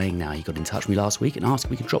we are playing now. He got in touch with me last week and asked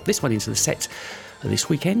if we could drop this one into the set this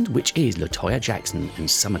weekend, which is LaToya Jackson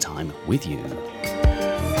and Summertime With You.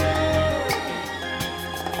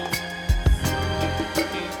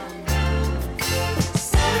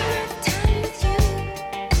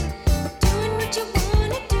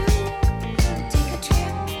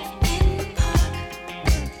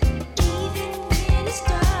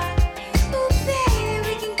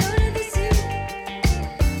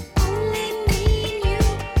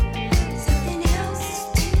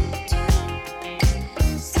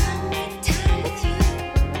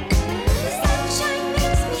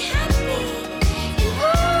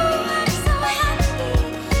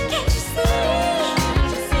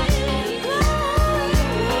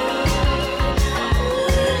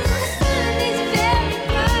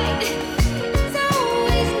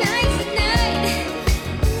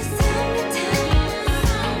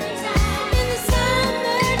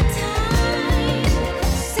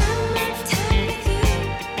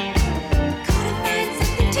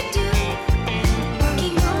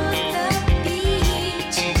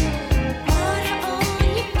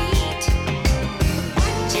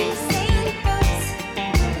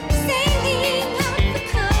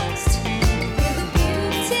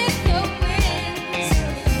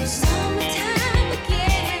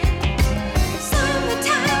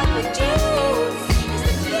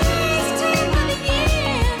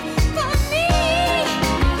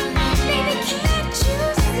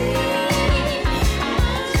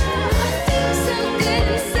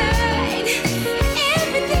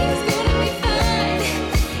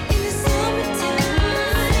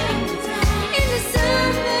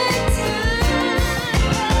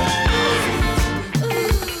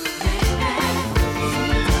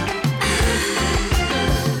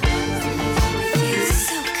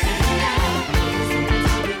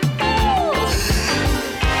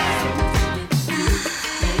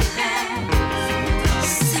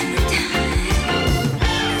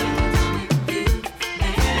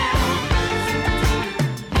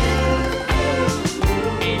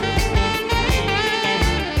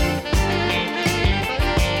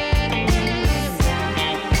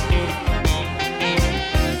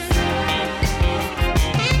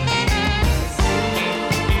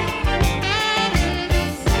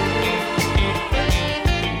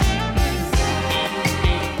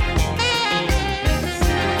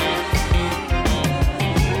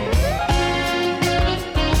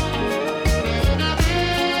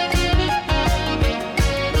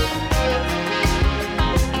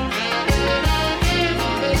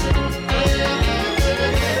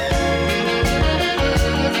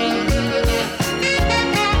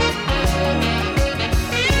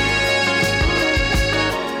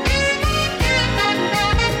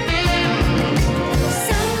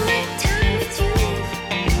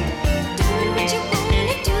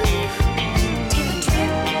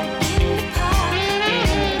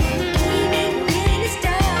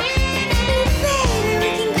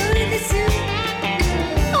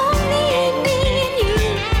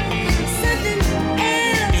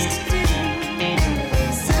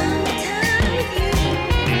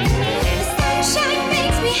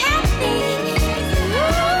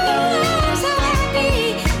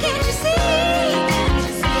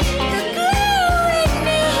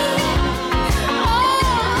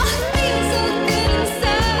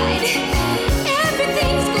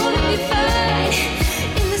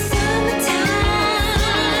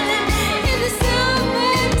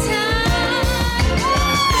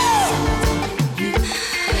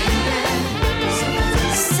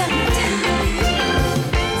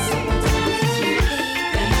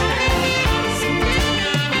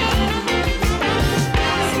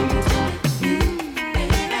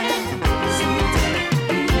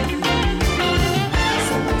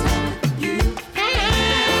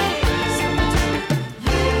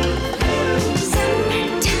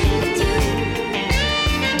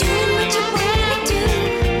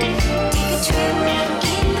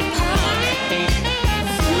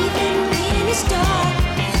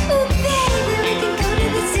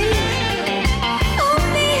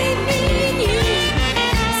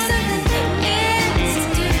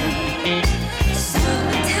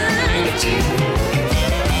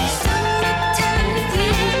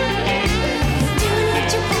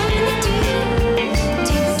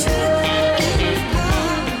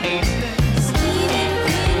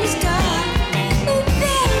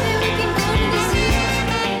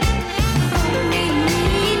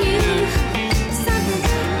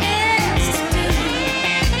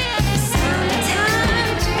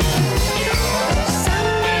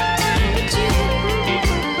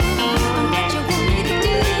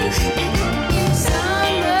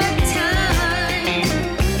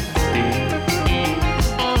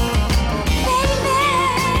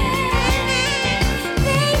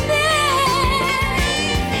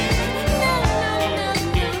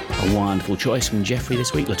 A wonderful choice from Jeffrey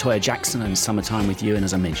this week. LaToya Jackson and Summertime with You. And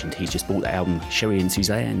as I mentioned, he's just bought the album Sherry and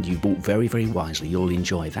Suzanne, and you bought very, very wisely. You'll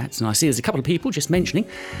enjoy that. And I see there's a couple of people just mentioning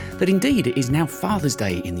that indeed it is now Father's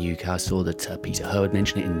Day in the UK. I saw that Peter Hurd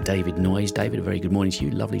mentioned it and David Noyes. David, a very good morning to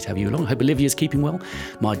you. Lovely to have you along. I hope Olivia's keeping well.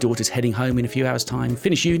 My daughter's heading home in a few hours' time.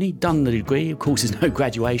 Finished uni, done the degree. Of course, there's no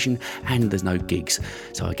graduation and there's no gigs.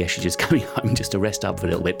 So I guess she's just coming home just to rest up for a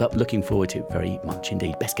little bit. But looking forward to it very much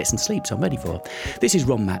indeed. Best get some sleep, so I'm ready for her. This is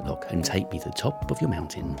Ron Matlock and Take Me to the Top of Your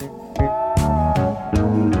Mountain. Could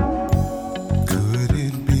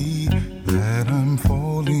it be that I'm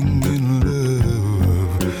falling in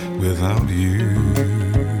love without you?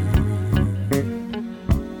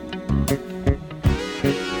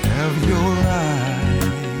 Have your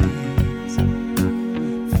eyes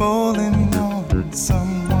falling on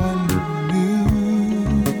someone new?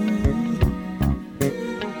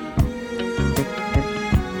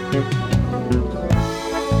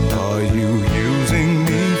 Are you using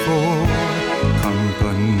me for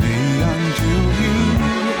company until you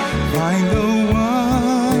find the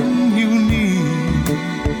one you need?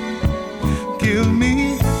 Give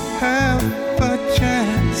me half a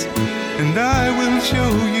chance and I will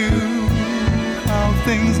show you how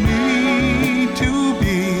things need to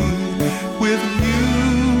be with you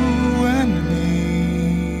and me.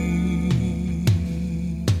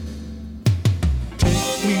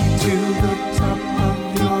 Take me to the top of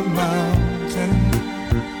your mountain.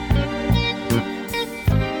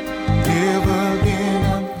 Never been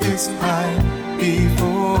up this high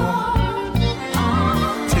before.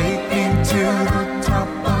 Take me to the top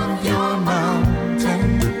of your mountain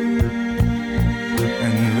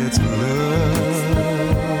and let's love.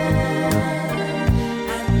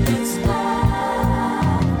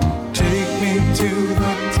 Take me to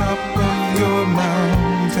the top of your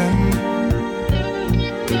mountain.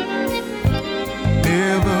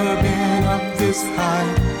 Never been up this high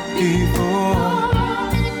before.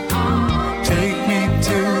 Take me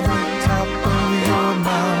to the top of your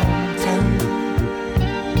mountain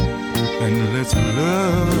and let's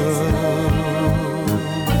love.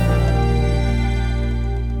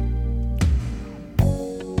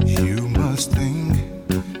 You must think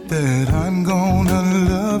that I'm gonna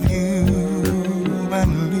love you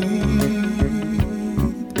and leave.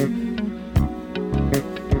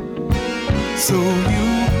 So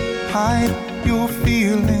you hide your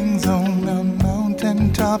feelings on a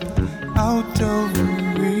mountaintop out of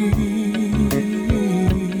reach.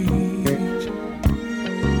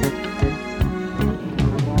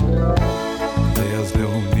 There's no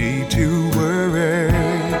need to worry,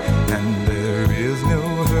 and there is no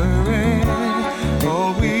hurry.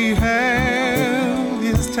 All we have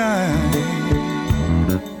is time.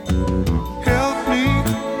 Help me,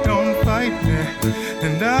 don't fight me,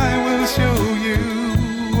 and I will show you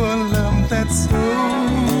a love that's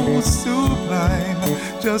so sublime,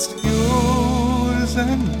 just yours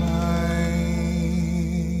and mine.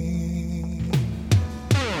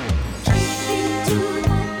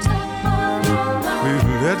 Will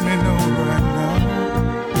you let me know right now,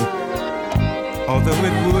 although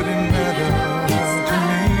it wouldn't matter to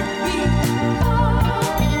me,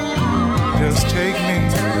 just take me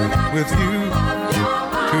with you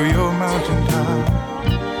to your mountaintop.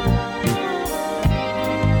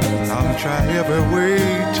 I'll try every way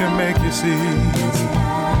to make you see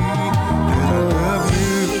that I love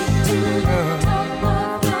you.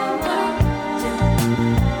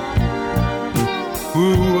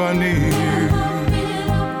 Ooh, I need you.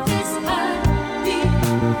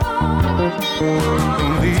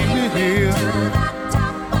 Don't leave me here.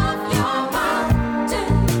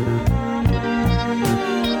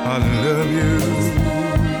 I love you.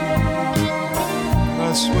 I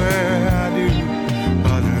swear I do.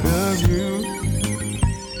 I love you.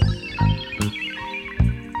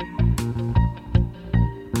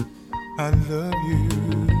 I love you.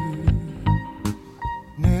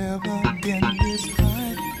 Never been this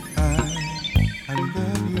high. I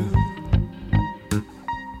love you.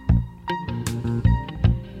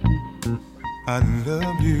 I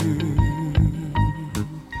love you.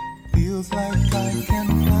 Feels like I can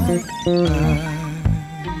fly.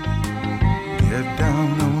 Get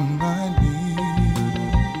down on my knees.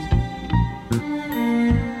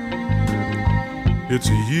 It's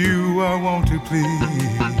you I want to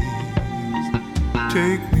please.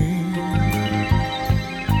 Take me.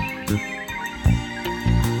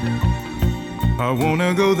 I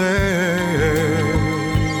wanna go there.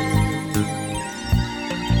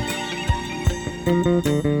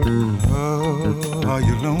 Oh, are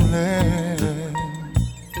you lonely?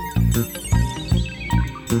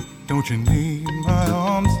 Don't you need my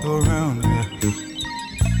arms around you?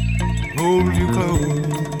 hold you close.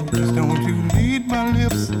 Don't you need my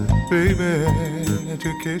lips, baby,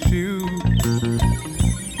 to kiss you?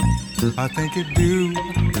 I think you do.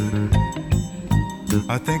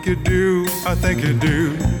 I think you do. I think you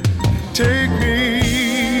do. Take me.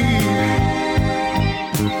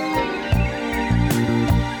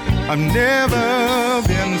 I've never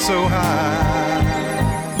been so high.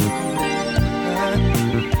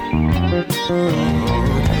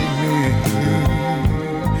 Oh,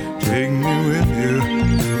 take me with you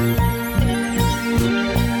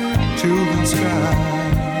to the sky.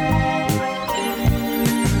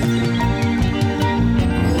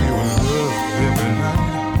 We will love every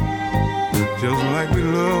night, just like we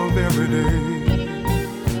love every day.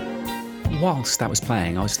 Whilst that was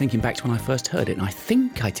playing, I was thinking back to when I first heard it, and I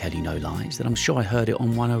think I tell you no lies that I'm sure I heard it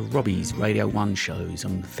on one of Robbie's Radio 1 shows. I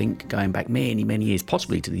think going back many, many years,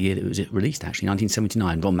 possibly to the year that it was released, actually,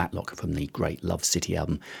 1979, Ron Matlock from the great Love City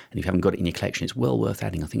album. And if you haven't got it in your collection, it's well worth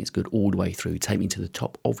adding. I think it's good all the way through. Take Me to the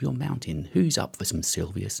Top of Your Mountain. Who's up for some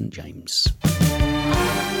Sylvia St. James?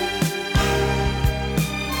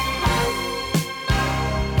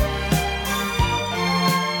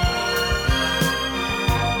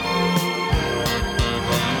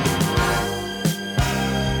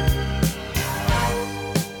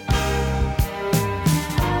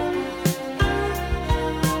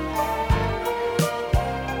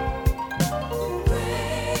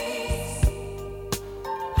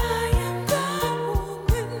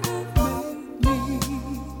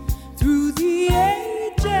 Through the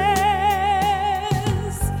ages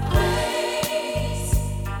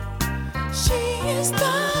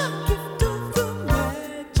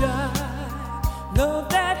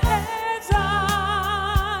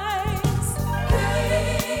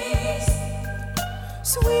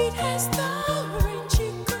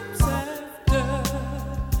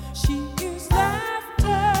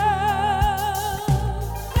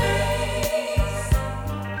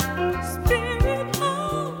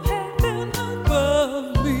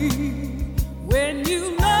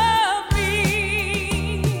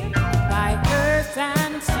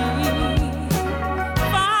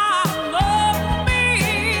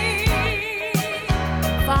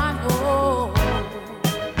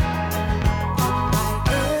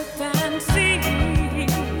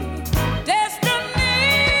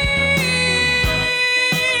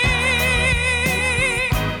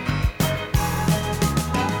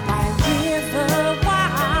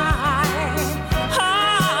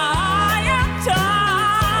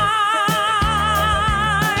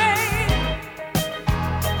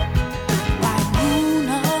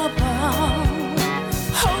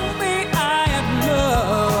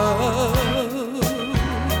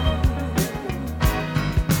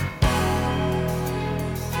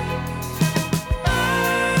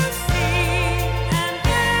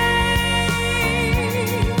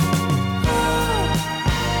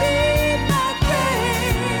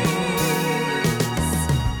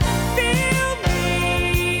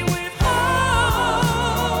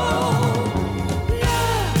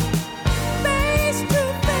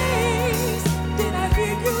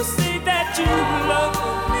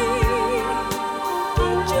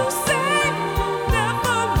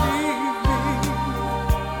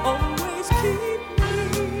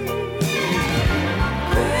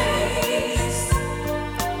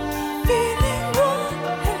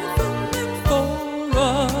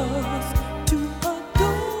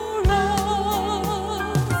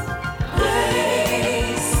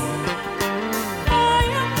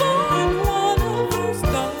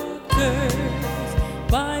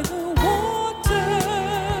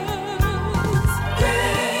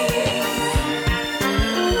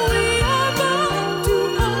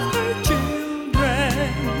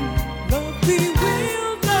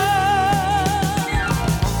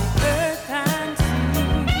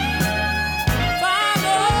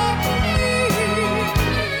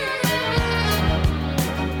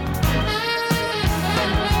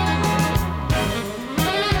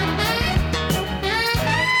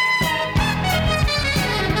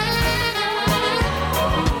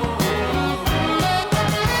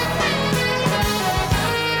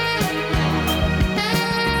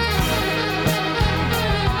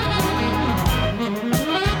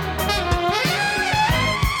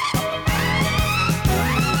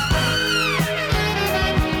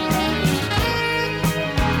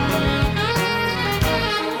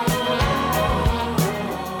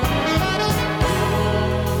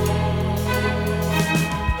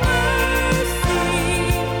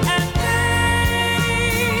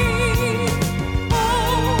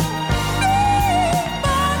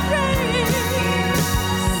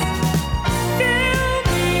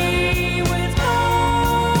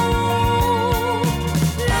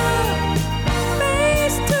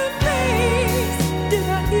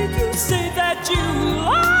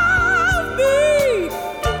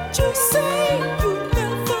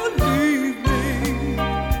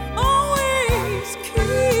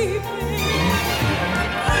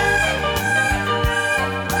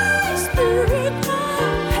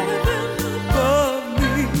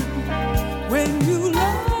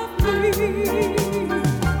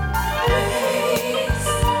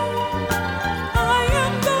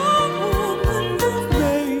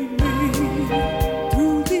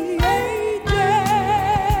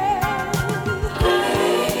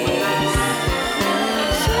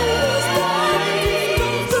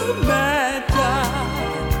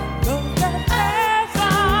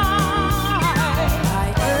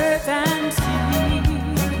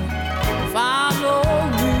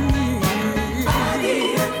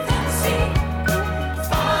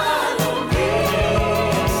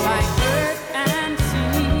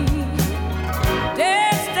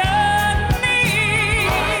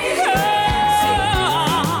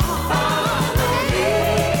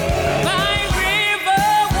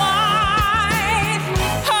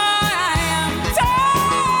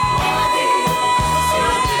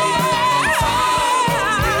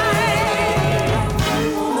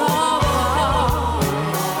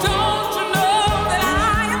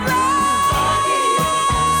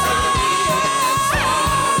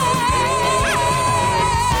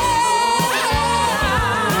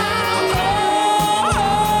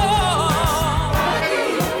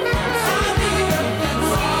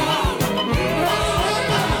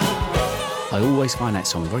always find that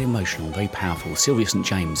song very emotional, very powerful. Sylvia St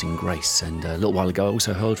James in Grace. And a little while ago, I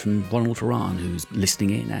also heard from Ronald Duran, who's listening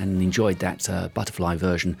in and enjoyed that Butterfly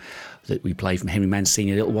version that we played from Henry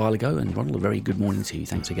Mancini a little while ago. And Ronald, a very good morning to you.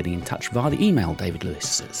 Thanks for getting in touch via the email,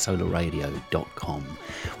 davidlewis@solarradio.com.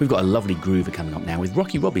 We've got a lovely groover coming up now with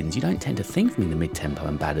Rocky Robbins. You don't tend to think of him in the mid-tempo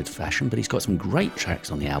and ballad fashion, but he's got some great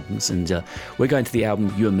tracks on the albums. And we're going to the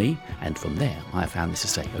album You and Me, and from there, I found this to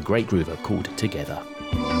say, a great groover called Together.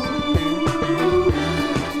 Oh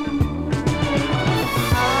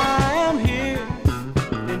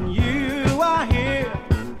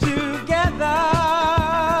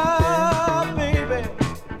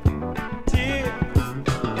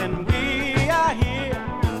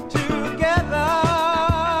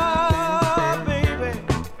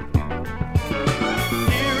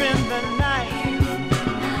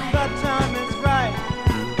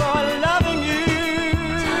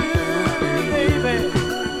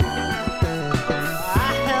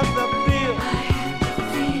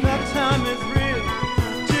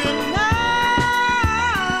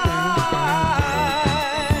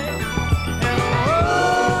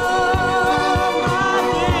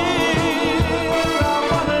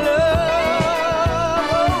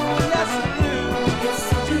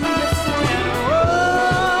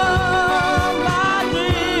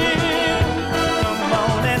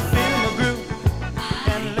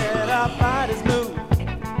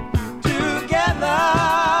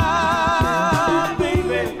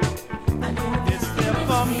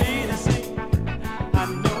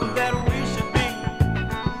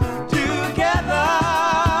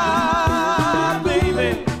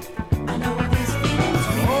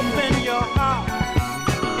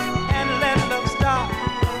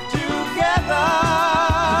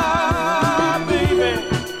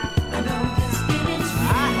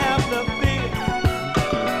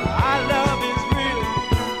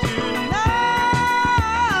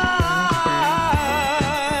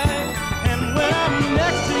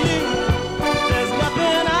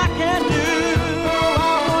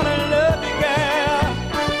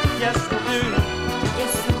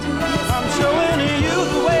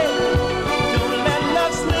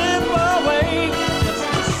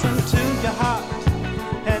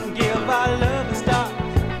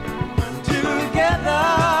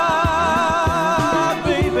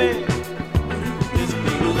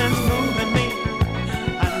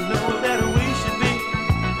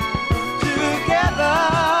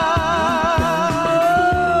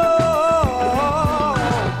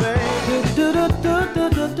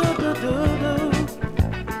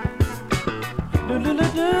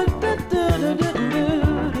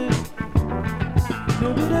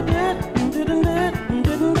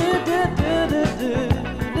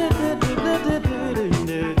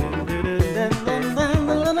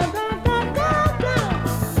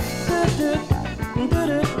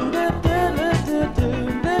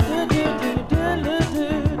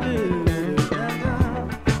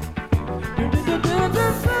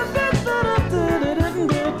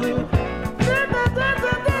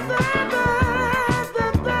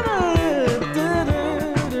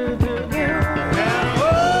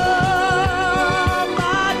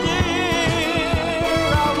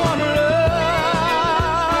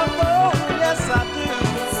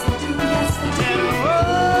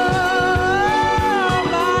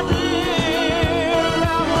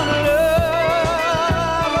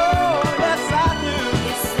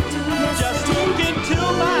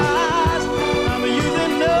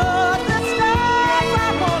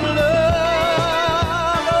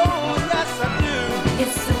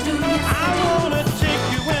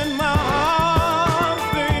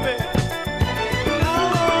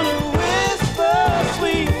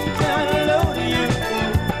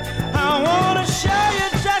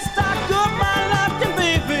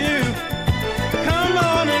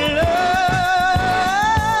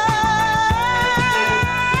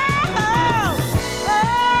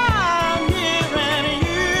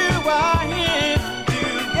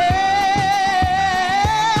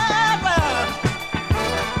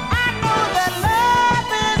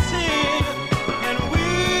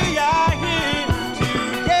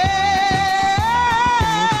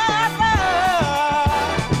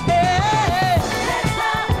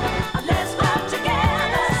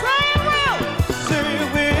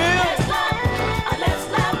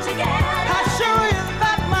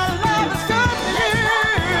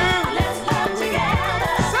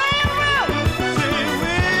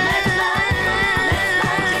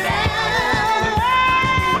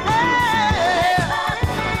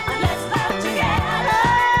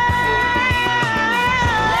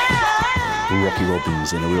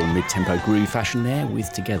Robbins in a real mid-tempo groove fashion there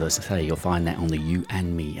with Together. So say you'll find that on the You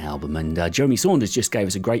and Me album. And Jeremy Saunders just gave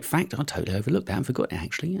us a great fact. I totally overlooked that and forgot it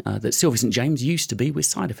actually. That Sylvia St. James used to be with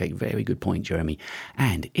Side Effect. Very good point, Jeremy.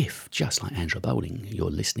 And if, just like Angela Bowling,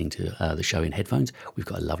 you're listening to the show in headphones, we've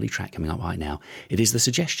got a lovely track coming up right now. It is The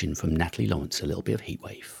Suggestion from Natalie Lawrence, a little bit of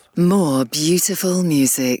Heatwave. More beautiful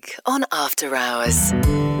music on After Hours.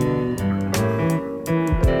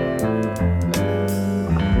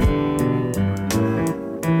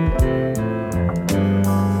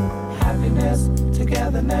 Happiness,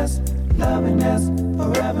 togetherness, lovingness,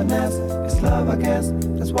 foreverness. It's love, I guess.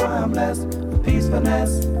 That's why I'm blessed with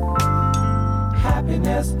peacefulness.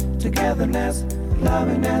 Happiness, togetherness,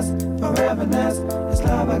 lovingness, foreverness. It's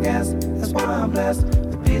love, I guess. That's why I'm blessed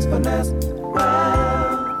with peacefulness.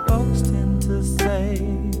 Well, folks tend to say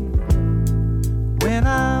when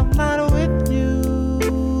I'm not with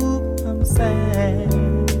you, I'm sad.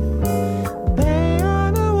 They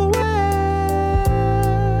are aware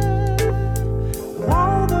of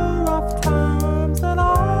all the rough times and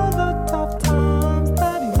all the tough times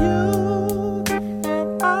that you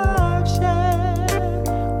and I've shared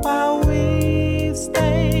while we've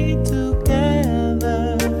stayed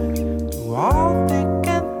together through all thick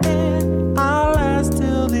and thin. I'll last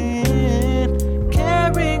till the end,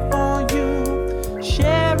 caring for you,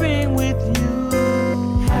 sharing with you.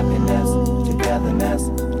 Happiness, togetherness,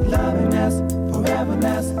 lovingness,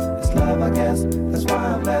 foreverness. It's love, I guess. That's why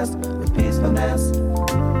I'm blessed with peacefulness.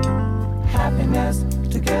 Happiness,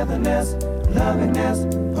 togetherness, lovingness,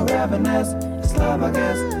 foreverness. It's love, I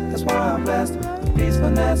guess. That's why I'm blessed with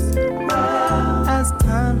peacefulness. Well, as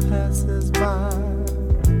time passes by,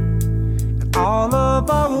 and all of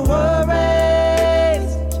our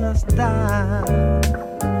worries just die,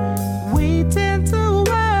 we tend to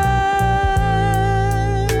wear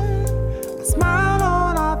a smile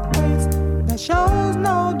on our face that shows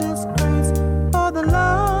no disgrace for the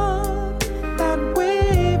love that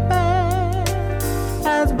we bear,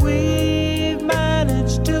 as we've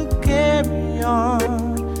managed to carry on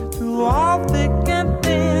through all thick and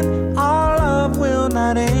thin. Our love will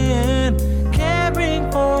not end, caring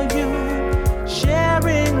for you,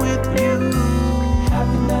 sharing with you.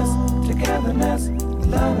 Happiness, togetherness,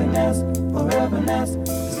 lovingness, foreverness.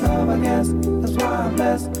 It's love, I guess. That's why I'm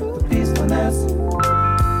blessed with peacefulness.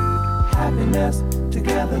 Happiness,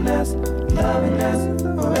 togetherness, lovingness,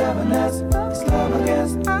 foreverness. It's love, I guess.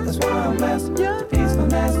 That's why I'm blessed with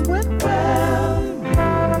peacefulness. Well,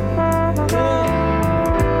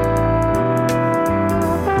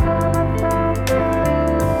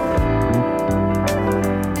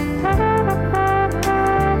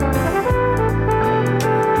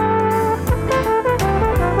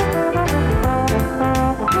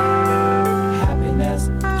 happiness,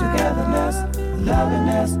 togetherness,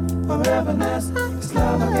 lovingness, foreverness. It's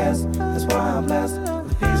love, I guess. That's why I'm blessed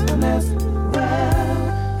with peacefulness.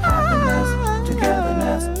 Well, happiness,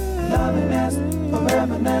 togetherness, lovingness,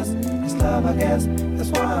 foreverness. It's love, I guess. That's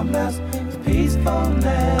why I'm blessed with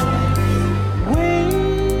peacefulness.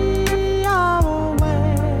 We are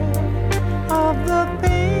aware of the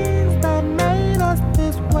things that made us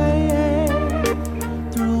this way.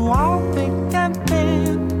 Through all thick and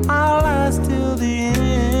thin, I'll last till the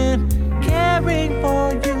end, caring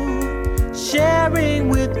for you, sharing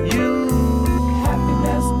with you.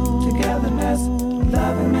 Happiness, togetherness,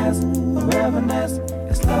 lovingness, foreverness.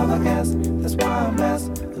 It's love, I guess. That's why I'm blessed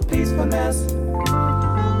with peacefulness.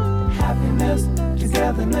 Happiness,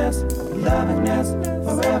 togetherness, lovingness,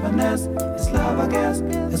 foreverness. It's love, I guess.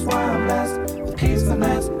 That's why I'm blessed with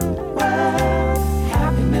peacefulness. Well,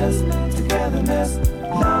 happiness, togetherness,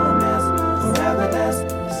 lovingness, foreverness.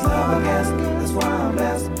 It's love, I guess. That's why I'm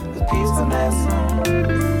blessed with peacefulness.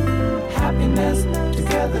 Happiness,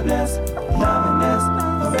 togetherness, lovingness,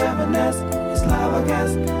 foreverness. It's love, I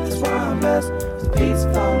guess. That's why I'm blessed with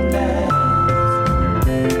peacefulness.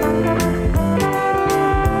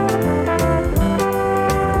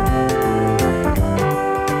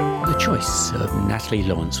 Choice of Natalie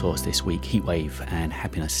Lawrence for us this week, Heatwave and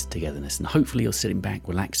Happiness, Togetherness. And hopefully you're sitting back,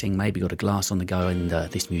 relaxing, maybe got a glass on the go, and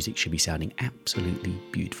this music should be sounding absolutely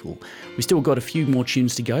beautiful. We've still got a few more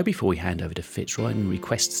tunes to go before we hand over to Fitzroy and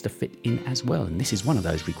requests to fit in as well. And this is one of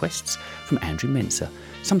those requests from Andrew Mensah.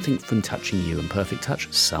 Something from Touching You and Perfect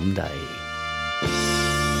Touch, Someday.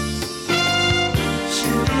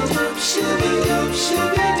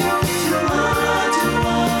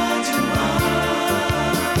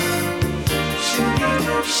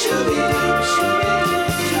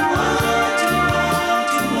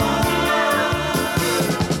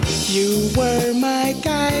 You were my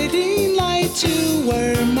guiding light, you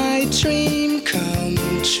were my dream come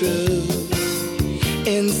true.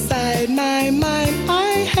 my mind,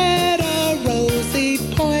 I had a rosy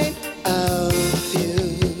point of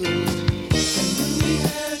view.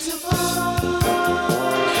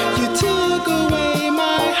 You took away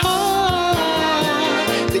my heart.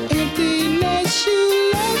 The emptiness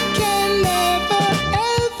you left can never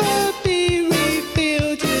ever be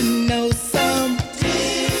refilled. You know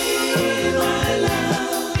someday, my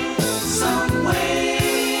love, some way,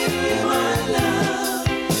 my love,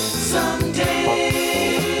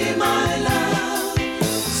 someday, my love,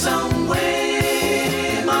 some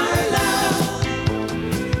way, my love.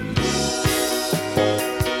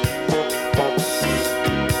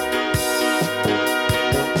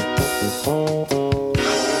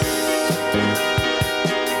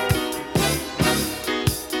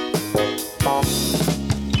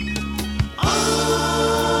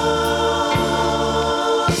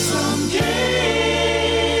 Oh, someday,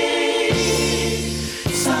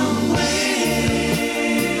 some way.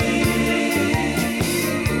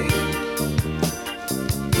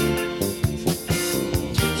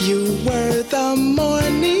 You were the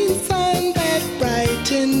morning sun that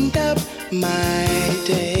brightened up my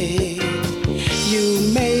day.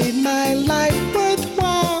 You made my life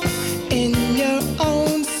worthwhile in your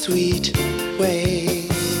own sweet way.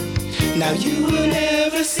 Now you will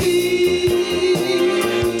never see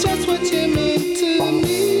just what you meant to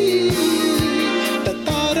me. The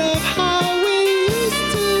thought of how we used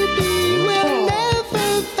to be will never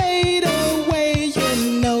fade away. You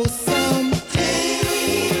know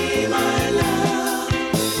someday, my love,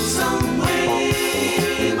 some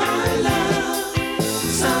way, my love,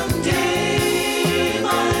 someday,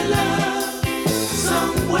 my love,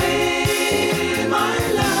 some way, my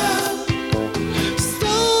love.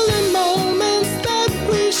 Stolen moments that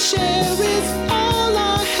we share is all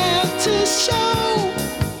I have to show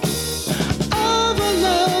of a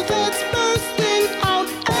love that's bursting out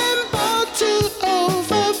and about to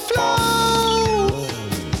overflow.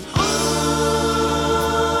 Oh,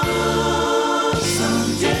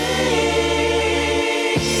 someday,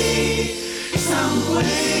 some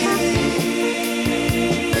way.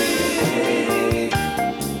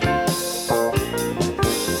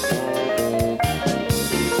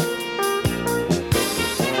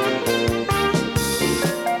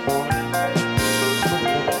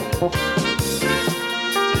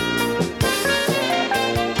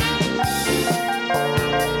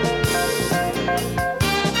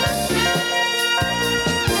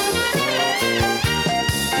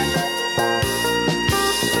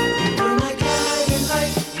 You were my guiding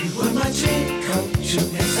light, you were my dream come true.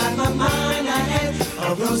 Inside my mind I had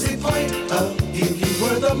a rosy point of view. You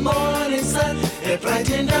were the morning sun that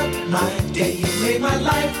brightened up my day. You made my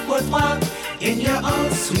life worthwhile in your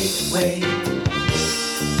own sweet way.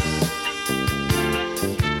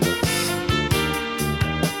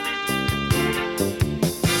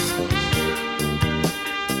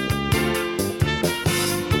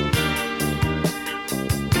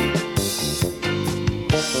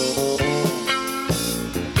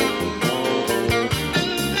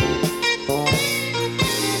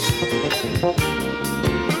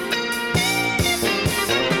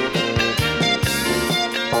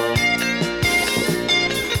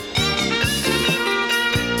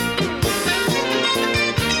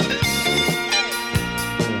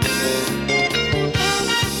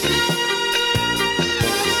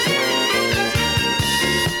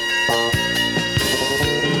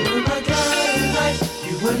 You were my guiding light,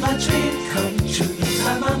 you were my dream come true.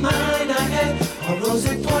 Inside my mind I had a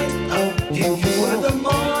rosy point of view. You were the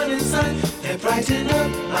morning sun that brightened up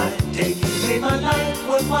my day. You made my life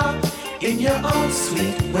worthwhile in your own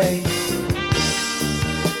sweet way.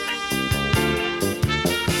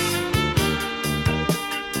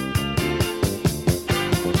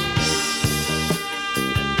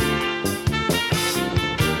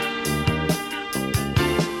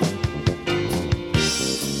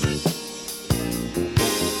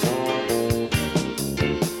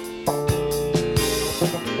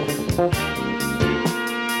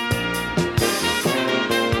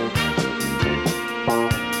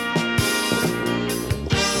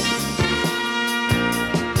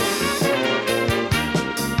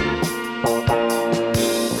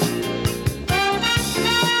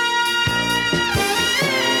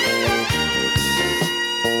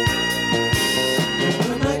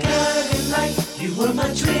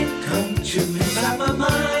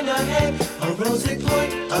 rosy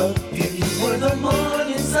point of view. You were the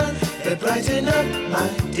morning sun that brightened up my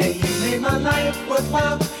day. You made my life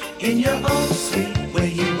worthwhile in your own sweet way.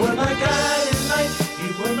 You were my guiding light. You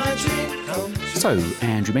were my dream come true. So,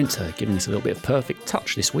 Andrew Menter giving us a little bit of Perfect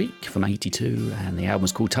Touch this week from 82, and the album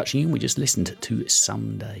was called Touching You, and we just listened to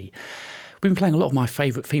Someday. We've been playing a lot of my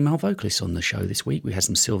favourite female vocalists on the show this week. We had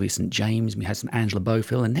some Sylvia St. James, we had some Angela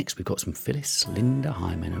Bofill, and next we've got some Phyllis Linda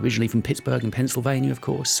Hyman, originally from Pittsburgh in Pennsylvania, of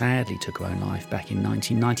course. Sadly took her own life back in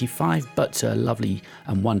 1995, but a lovely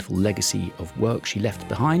and wonderful legacy of work she left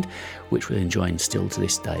behind, which we're enjoying still to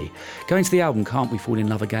this day. Going to the album Can't We Fall in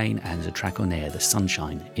Love Again, and there's a track on there, The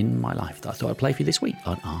Sunshine in My Life, that I thought I'd play for you this week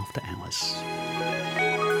on After Hours.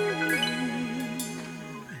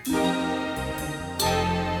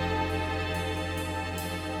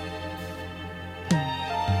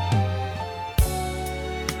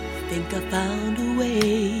 I found a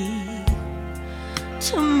way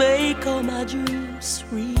to make all my dreams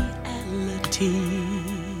realities.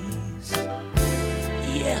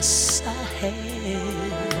 Yes, I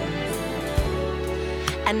have.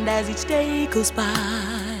 And as each day goes by,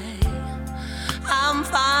 I'm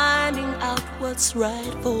finding out what's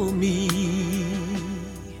right for me.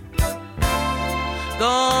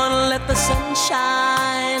 Gonna let the sun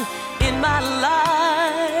shine in my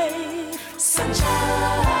life.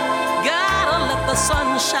 Sunshine. Gotta let the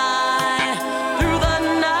sun shine through the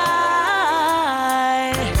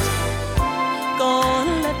night.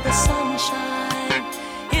 Gonna let the sun shine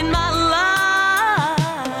in my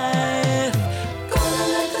life. Gonna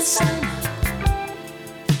let the sun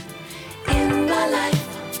in my life.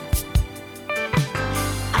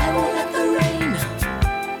 I won't let the rain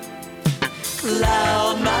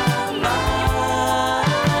cloud my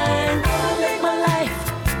mind. Gonna make my life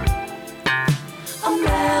a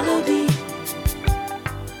melody.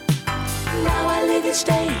 Now I live each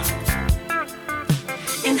day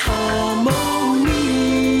in harmony.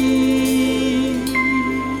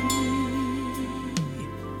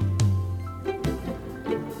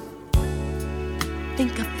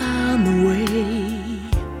 Think I found the way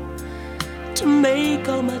to make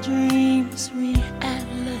all my dreams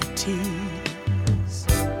realities.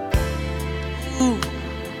 Ooh,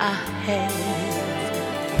 I have.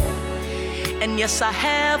 And yes, I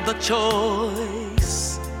have the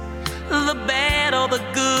choice. The bad or the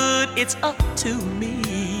good, it's up to me.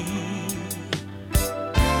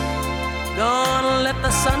 Gonna let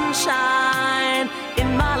the sun shine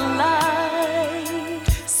in my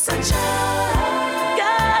life. Sunshine.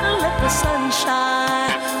 Gotta let the sun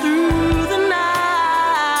shine through the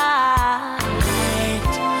night.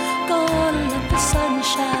 Gonna let the sun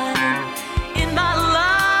shine in my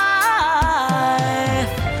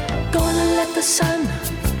life. Gonna let the sun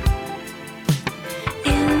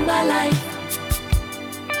in my life.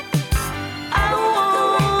 I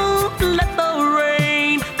won't let the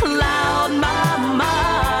rain cloud my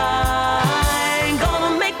mind.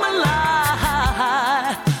 Gonna make my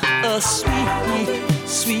life a sweet,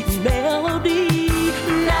 sweet melody.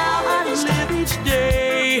 Now I live each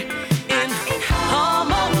day in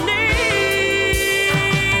harmony.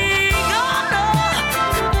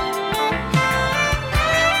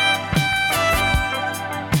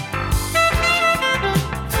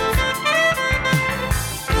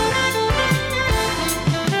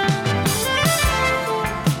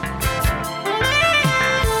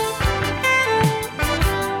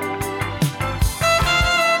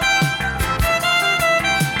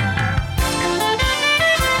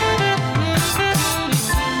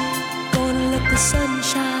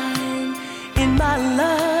 Sunshine in my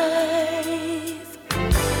life.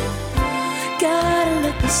 Gotta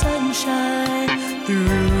let the sunshine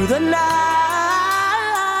through the night.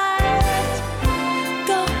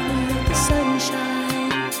 Gotta let the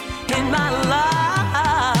sunshine in my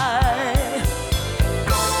life.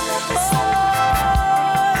 Oh, let the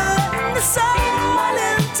sun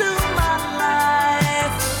into my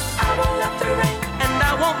life. I won't let the rain, and I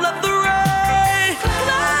won't let the rain.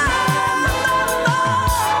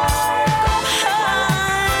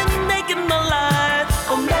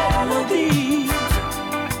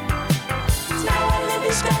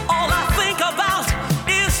 All I think about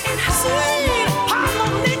is sweet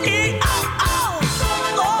harmony. Oh, oh,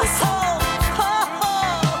 oh, oh,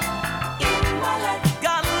 oh.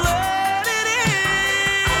 Gotta let it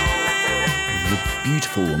in. The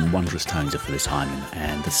beautiful and wondrous tones of Phyllis Hyman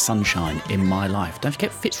and The Sunshine in My Life. Don't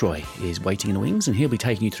forget Fitzroy is waiting in the wings, and he'll be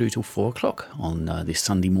taking you through till 4 o'clock on this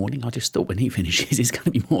Sunday morning. I just thought when he finishes it's going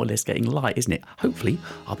to be more or less getting light, isn't it? Hopefully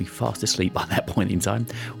I'll be fast asleep by that point in time.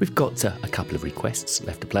 We've got a couple of requests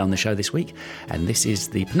left to play on the show this week, and this is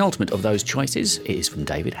the penultimate of those choices. It is from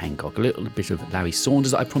David Hancock, a little bit of Larry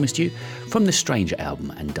Saunders that I promised you, from the Stranger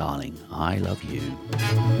album, and Darling, I Love You.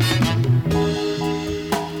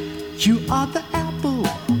 You are the apple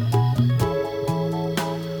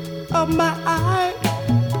of my eye.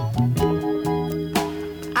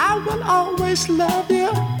 I will always love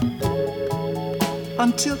you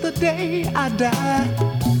until the day I die.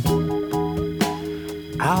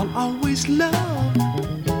 I'll always love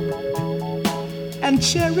and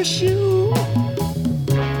cherish you.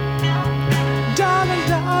 Darling,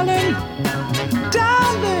 darling,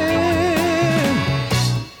 darling,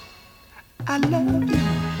 I love you.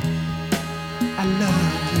 I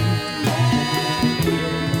love you.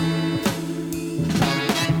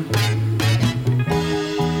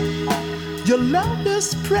 Your love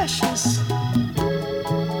is precious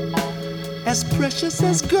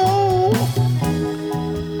as gold.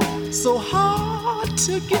 So hard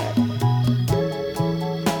to get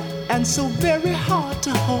and so very hard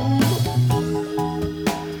to hold.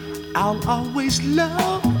 I'll always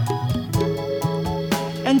love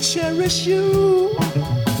and cherish you.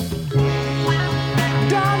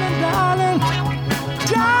 Darling, darling,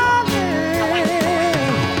 darling,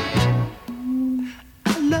 I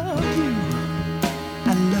love you. I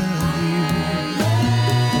love you.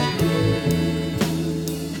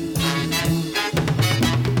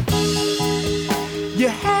 You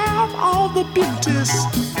have all the beauties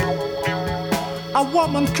a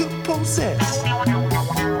woman could possess.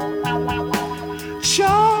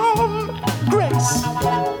 Charm, grace,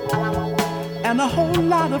 and a whole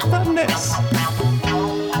lot of finesse.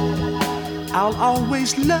 I'll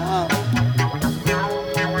always love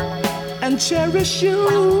and cherish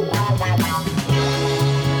you.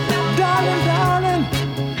 Darling, darling,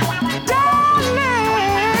 darling,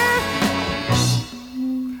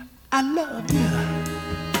 I love you.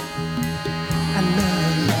 I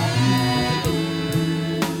love you.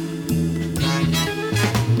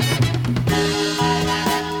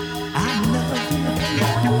 I love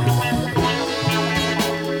you.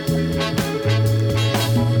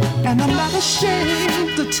 And I'm not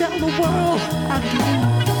ashamed to tell the world I do.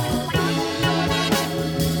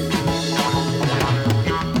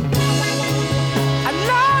 I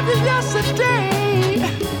love you yesterday,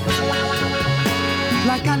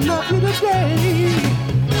 like I love you today.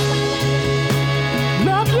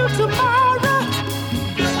 Love you tomorrow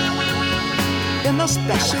in a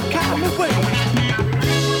special kind of way.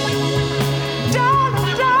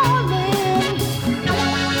 Darling, darling,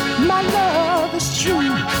 my love is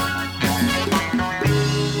true.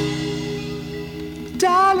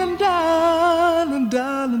 Darling, darling,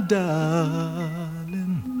 darling,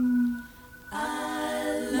 darling, I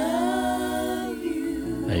love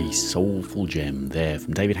you. A soulful gem there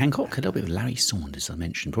from David Hancock, a little bit of Larry Saunders, I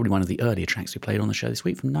mentioned. Probably one of the earlier tracks we played on the show this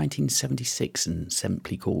week from 1976 and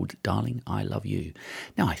simply called Darling, I Love You.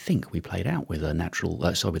 Now, I think we played out with a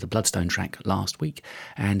with a Bloodstone track last week,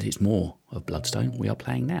 and it's more of Bloodstone we are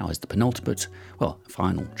playing now as the penultimate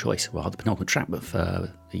track, but for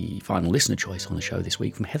the final listener choice on the show this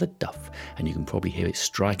week from Heather Duff. And you can probably hear it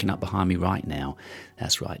striking up behind me right now.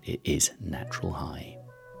 That's right, it is Natural High.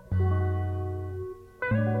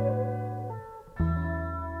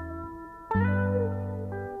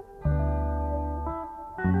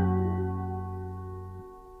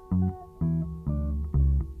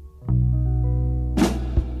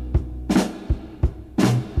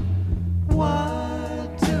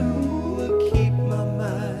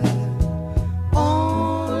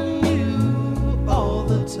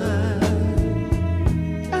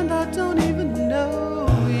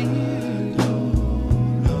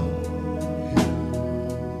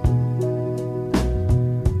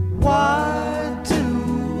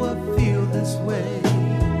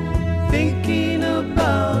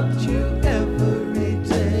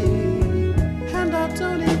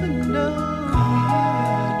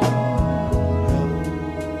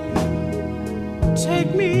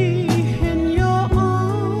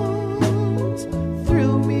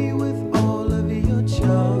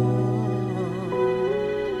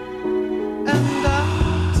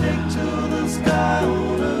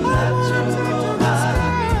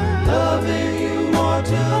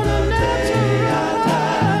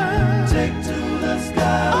 Take to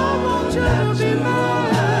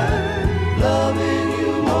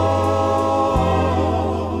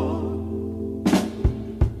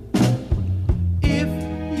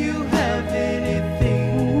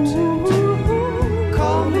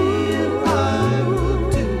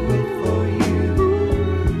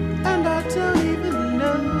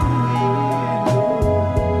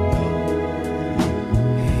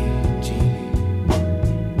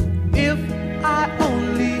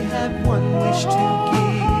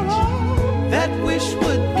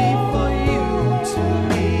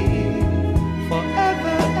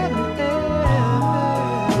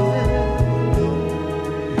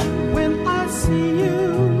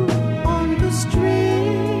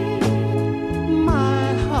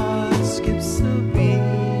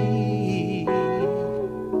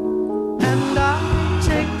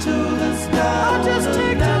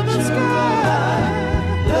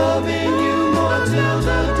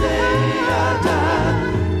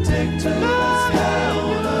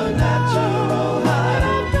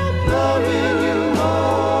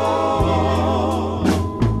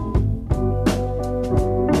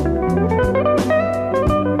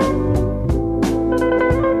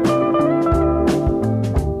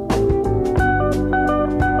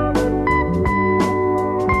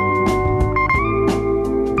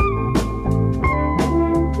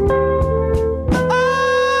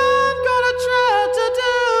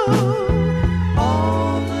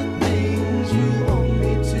all the things you want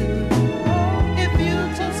me to. If you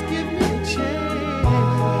just give me a chance.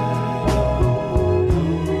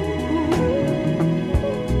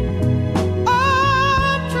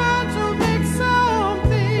 I'm trying to make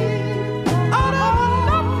something out of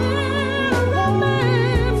nothing,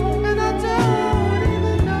 romance, and I don't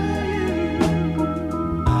even know you.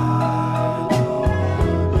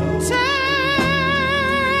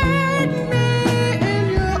 Take me in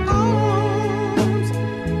your arms,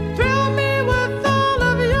 thrill me with all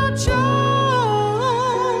of your charm,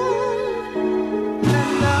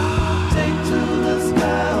 and I'll take to the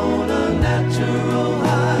sky on a natural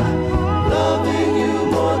high, loving you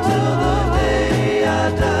more till the day I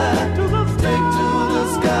die. Take to the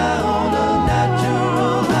sky on a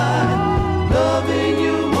natural high, loving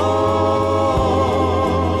you more.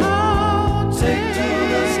 Take to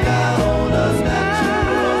the sky on a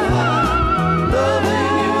natural high,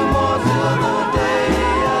 loving you more till the day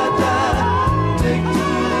I die. Take to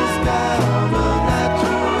the sky on a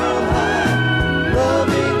natural high,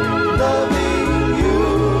 loving you.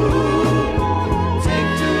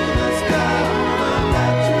 Take to the sky on a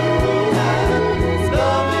natural high,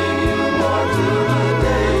 loving you more till the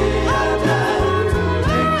day I die.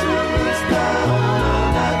 Take to the sky on a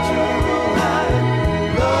natural high,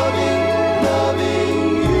 loving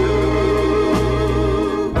you.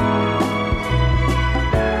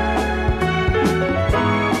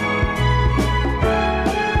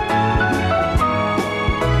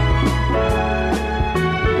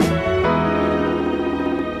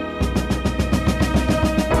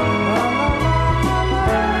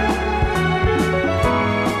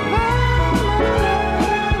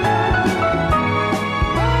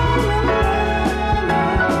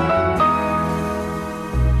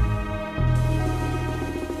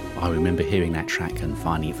 I remember hearing that track and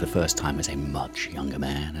finding it for the first time as a much younger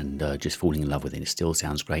man and just falling in love with it. It still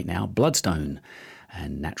sounds great now. Bloodstone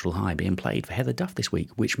and Natural High being played for Heather Duff this week,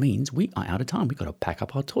 which means we are out of time. We've got to pack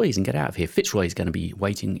up our toys and get out of here. Fitzroy is going to be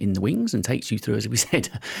waiting in the wings and takes you through, as we said,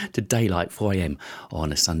 to daylight, 4 a.m.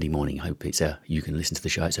 on a Sunday morning. Hope you can listen to the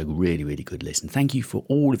show. It's a really, really good listen. Thank you for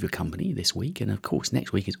all of your company this week. And of course,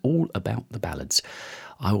 next week is all about the ballads.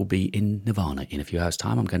 I will be in Nirvana in a few hours'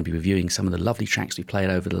 time. I'm going to be reviewing some of the lovely tracks we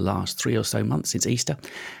played over the last 3 or so months since Easter.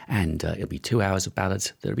 And it'll be 2 hours of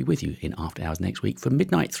ballads that'll be with you in After Hours next week from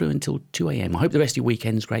midnight through until 2 a.m. I hope the rest of your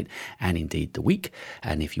weekend's great, and indeed the week.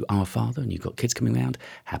 And if you are a father and you've got kids coming around,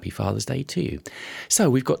 happy Father's Day to you.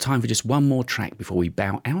 So we've got time for just one more track before we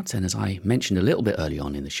bow out. And as I mentioned a little bit early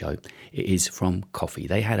on in the show, it is from Coffee.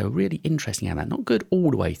 They had a really interesting album. Not good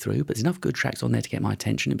all the way through, but there's enough good tracks on there to get my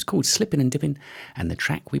attention. It was called Slippin' and Dippin', and the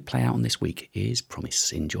track we play out on this week is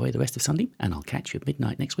Promise. Enjoy the rest of Sunday, and I'll catch you at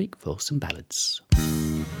midnight next week for some ballads.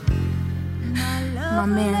 My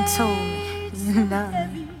man told me he didn't love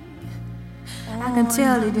me. I can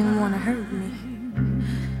tell he didn't want to hurt me.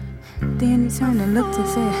 Then he turned and looked and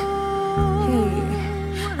said, hey,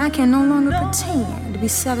 I can no longer pretend to be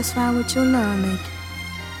satisfied with your love making.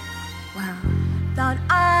 Wow. Thought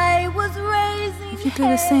I was raising If you could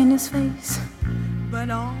have seen his face, but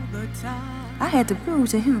all the time I had to prove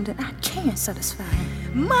to him that I can satisfy him.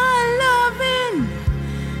 my loving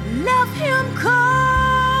left him cold.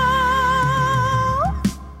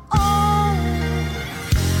 Oh,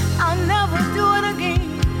 I'll never do it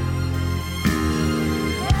again.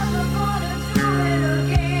 Never gonna do it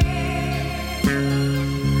again.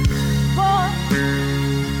 Boy,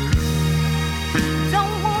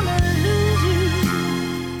 don't wanna lose you.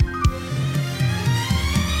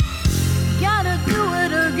 Gotta do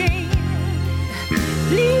it again.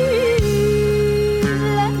 Please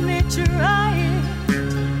let me try it.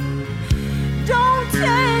 Don't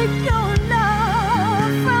take your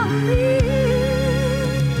love from me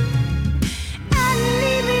and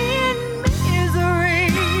leave me in misery.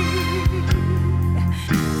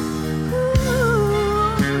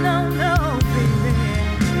 Ooh, no, no, baby.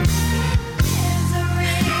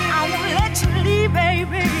 I won't let you leave,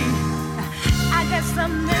 baby. I got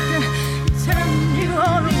something to turn you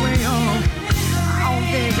all the way on. Oh,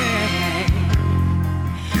 baby,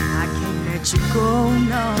 I can't let you go,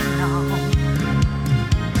 no, no.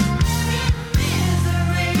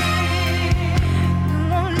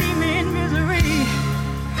 Won't leave me in misery.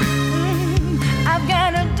 I've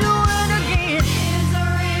gotta do it again.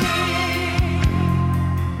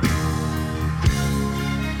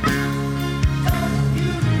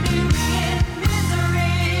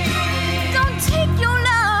 Don't take your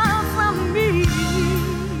love from me.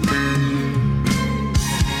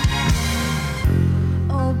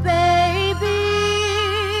 Oh, baby,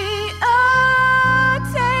 oh.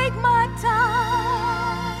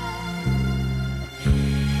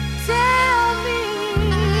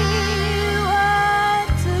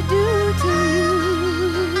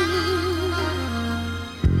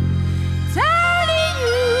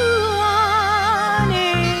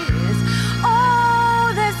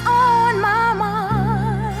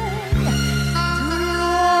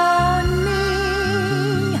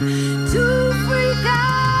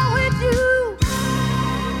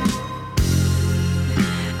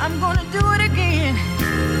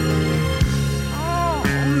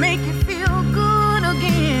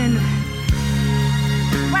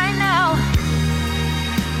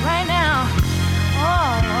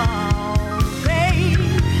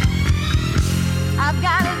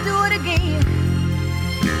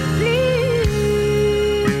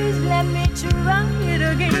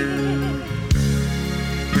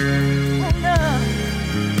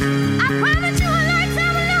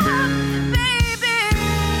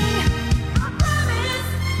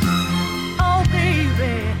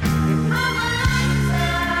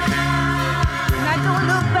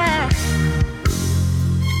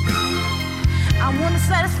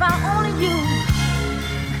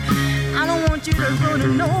 nobody's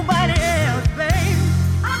gonna nobody.